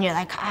well and you're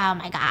like, oh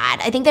my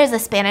god. I think there's a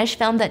Spanish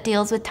film that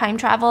deals with time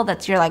travel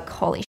that's you're like,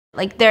 holy shit.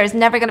 Like there's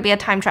never gonna be a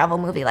time travel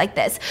movie like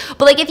this.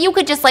 But like if you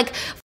could just like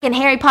fucking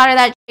Harry Potter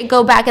that shit,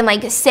 go back and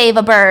like save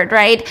a bird,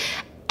 right?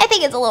 I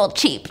think it's a little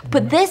cheap,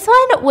 but this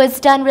one was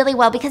done really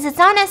well because it's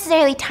not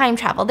necessarily time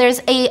travel.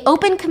 There's a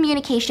open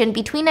communication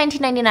between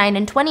 1999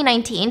 and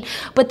 2019,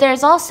 but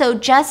there's also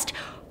just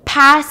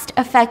past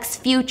affects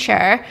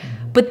future.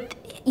 But,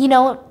 you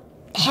know,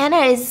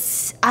 Hannah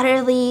is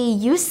utterly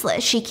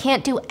useless. She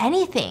can't do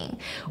anything,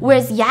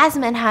 whereas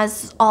Yasmin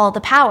has all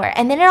the power.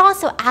 And then it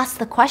also asks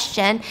the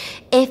question,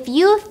 if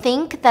you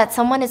think that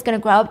someone is going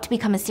to grow up to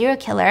become a serial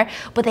killer,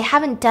 but they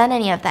haven't done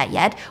any of that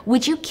yet,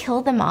 would you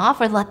kill them off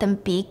or let them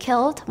be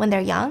killed when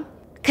they're young?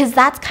 Because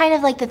that's kind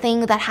of like the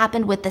thing that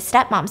happened with the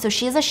stepmom. So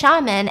she's a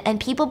shaman, and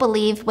people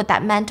believe what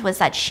that meant was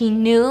that she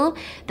knew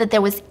that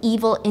there was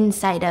evil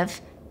inside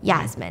of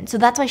Yasmin. So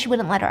that's why she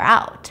wouldn't let her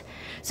out.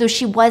 So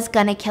she was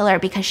gonna kill her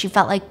because she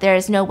felt like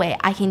there's no way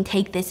I can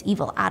take this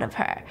evil out of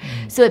her.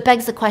 So it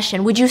begs the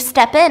question, would you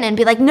step in and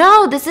be like,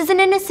 no, this is an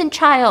innocent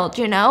child,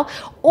 you know?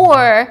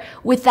 Or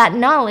with that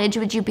knowledge,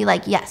 would you be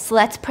like, yes,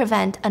 let's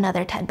prevent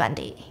another Ted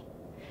Bundy?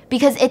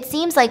 Because it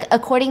seems like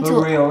according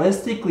to...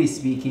 realistically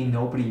speaking,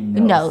 nobody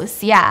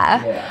knows,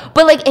 yeah.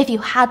 But like if you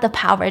had the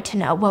power to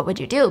know, what would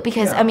you do?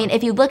 Because I mean,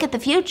 if you look at the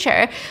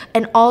future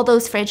and all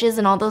those fridges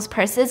and all those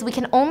purses, we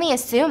can only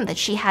assume that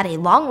she had a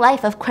long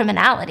life of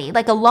criminality,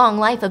 like a long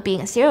life of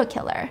being a serial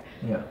killer.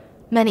 Yeah.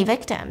 Many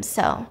victims,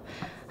 so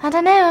I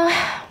don't know.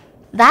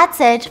 That's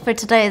it for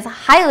today's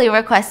highly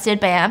requested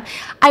BAM.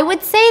 I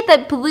would say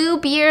that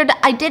Bluebeard,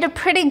 I did a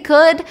pretty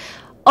good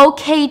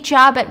okay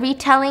job at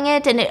retelling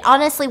it, and it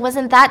honestly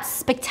wasn't that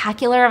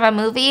spectacular of a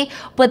movie,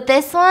 but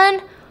this one,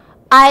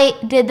 I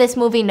did this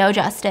movie no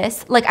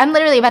justice. Like, I'm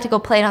literally about to go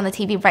play it on the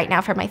TV right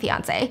now for my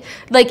fiance.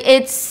 Like,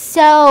 it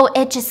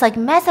just like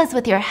messes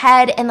with your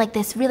head in like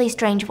this really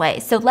strange way.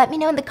 So let me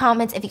know in the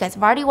comments if you guys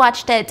have already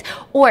watched it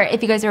or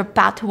if you guys are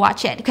about to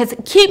watch it, because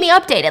keep me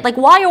updated. Like,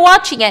 while you're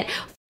watching it,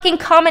 fucking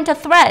comment a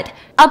thread.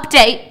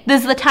 Update,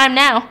 this is the time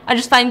now. I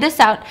just find this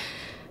out.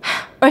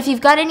 Or if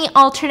you've got any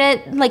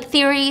alternate like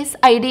theories,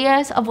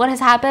 ideas of what has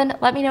happened,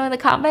 let me know in the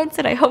comments.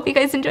 And I hope you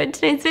guys enjoyed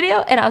today's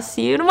video, and I'll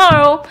see you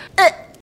tomorrow.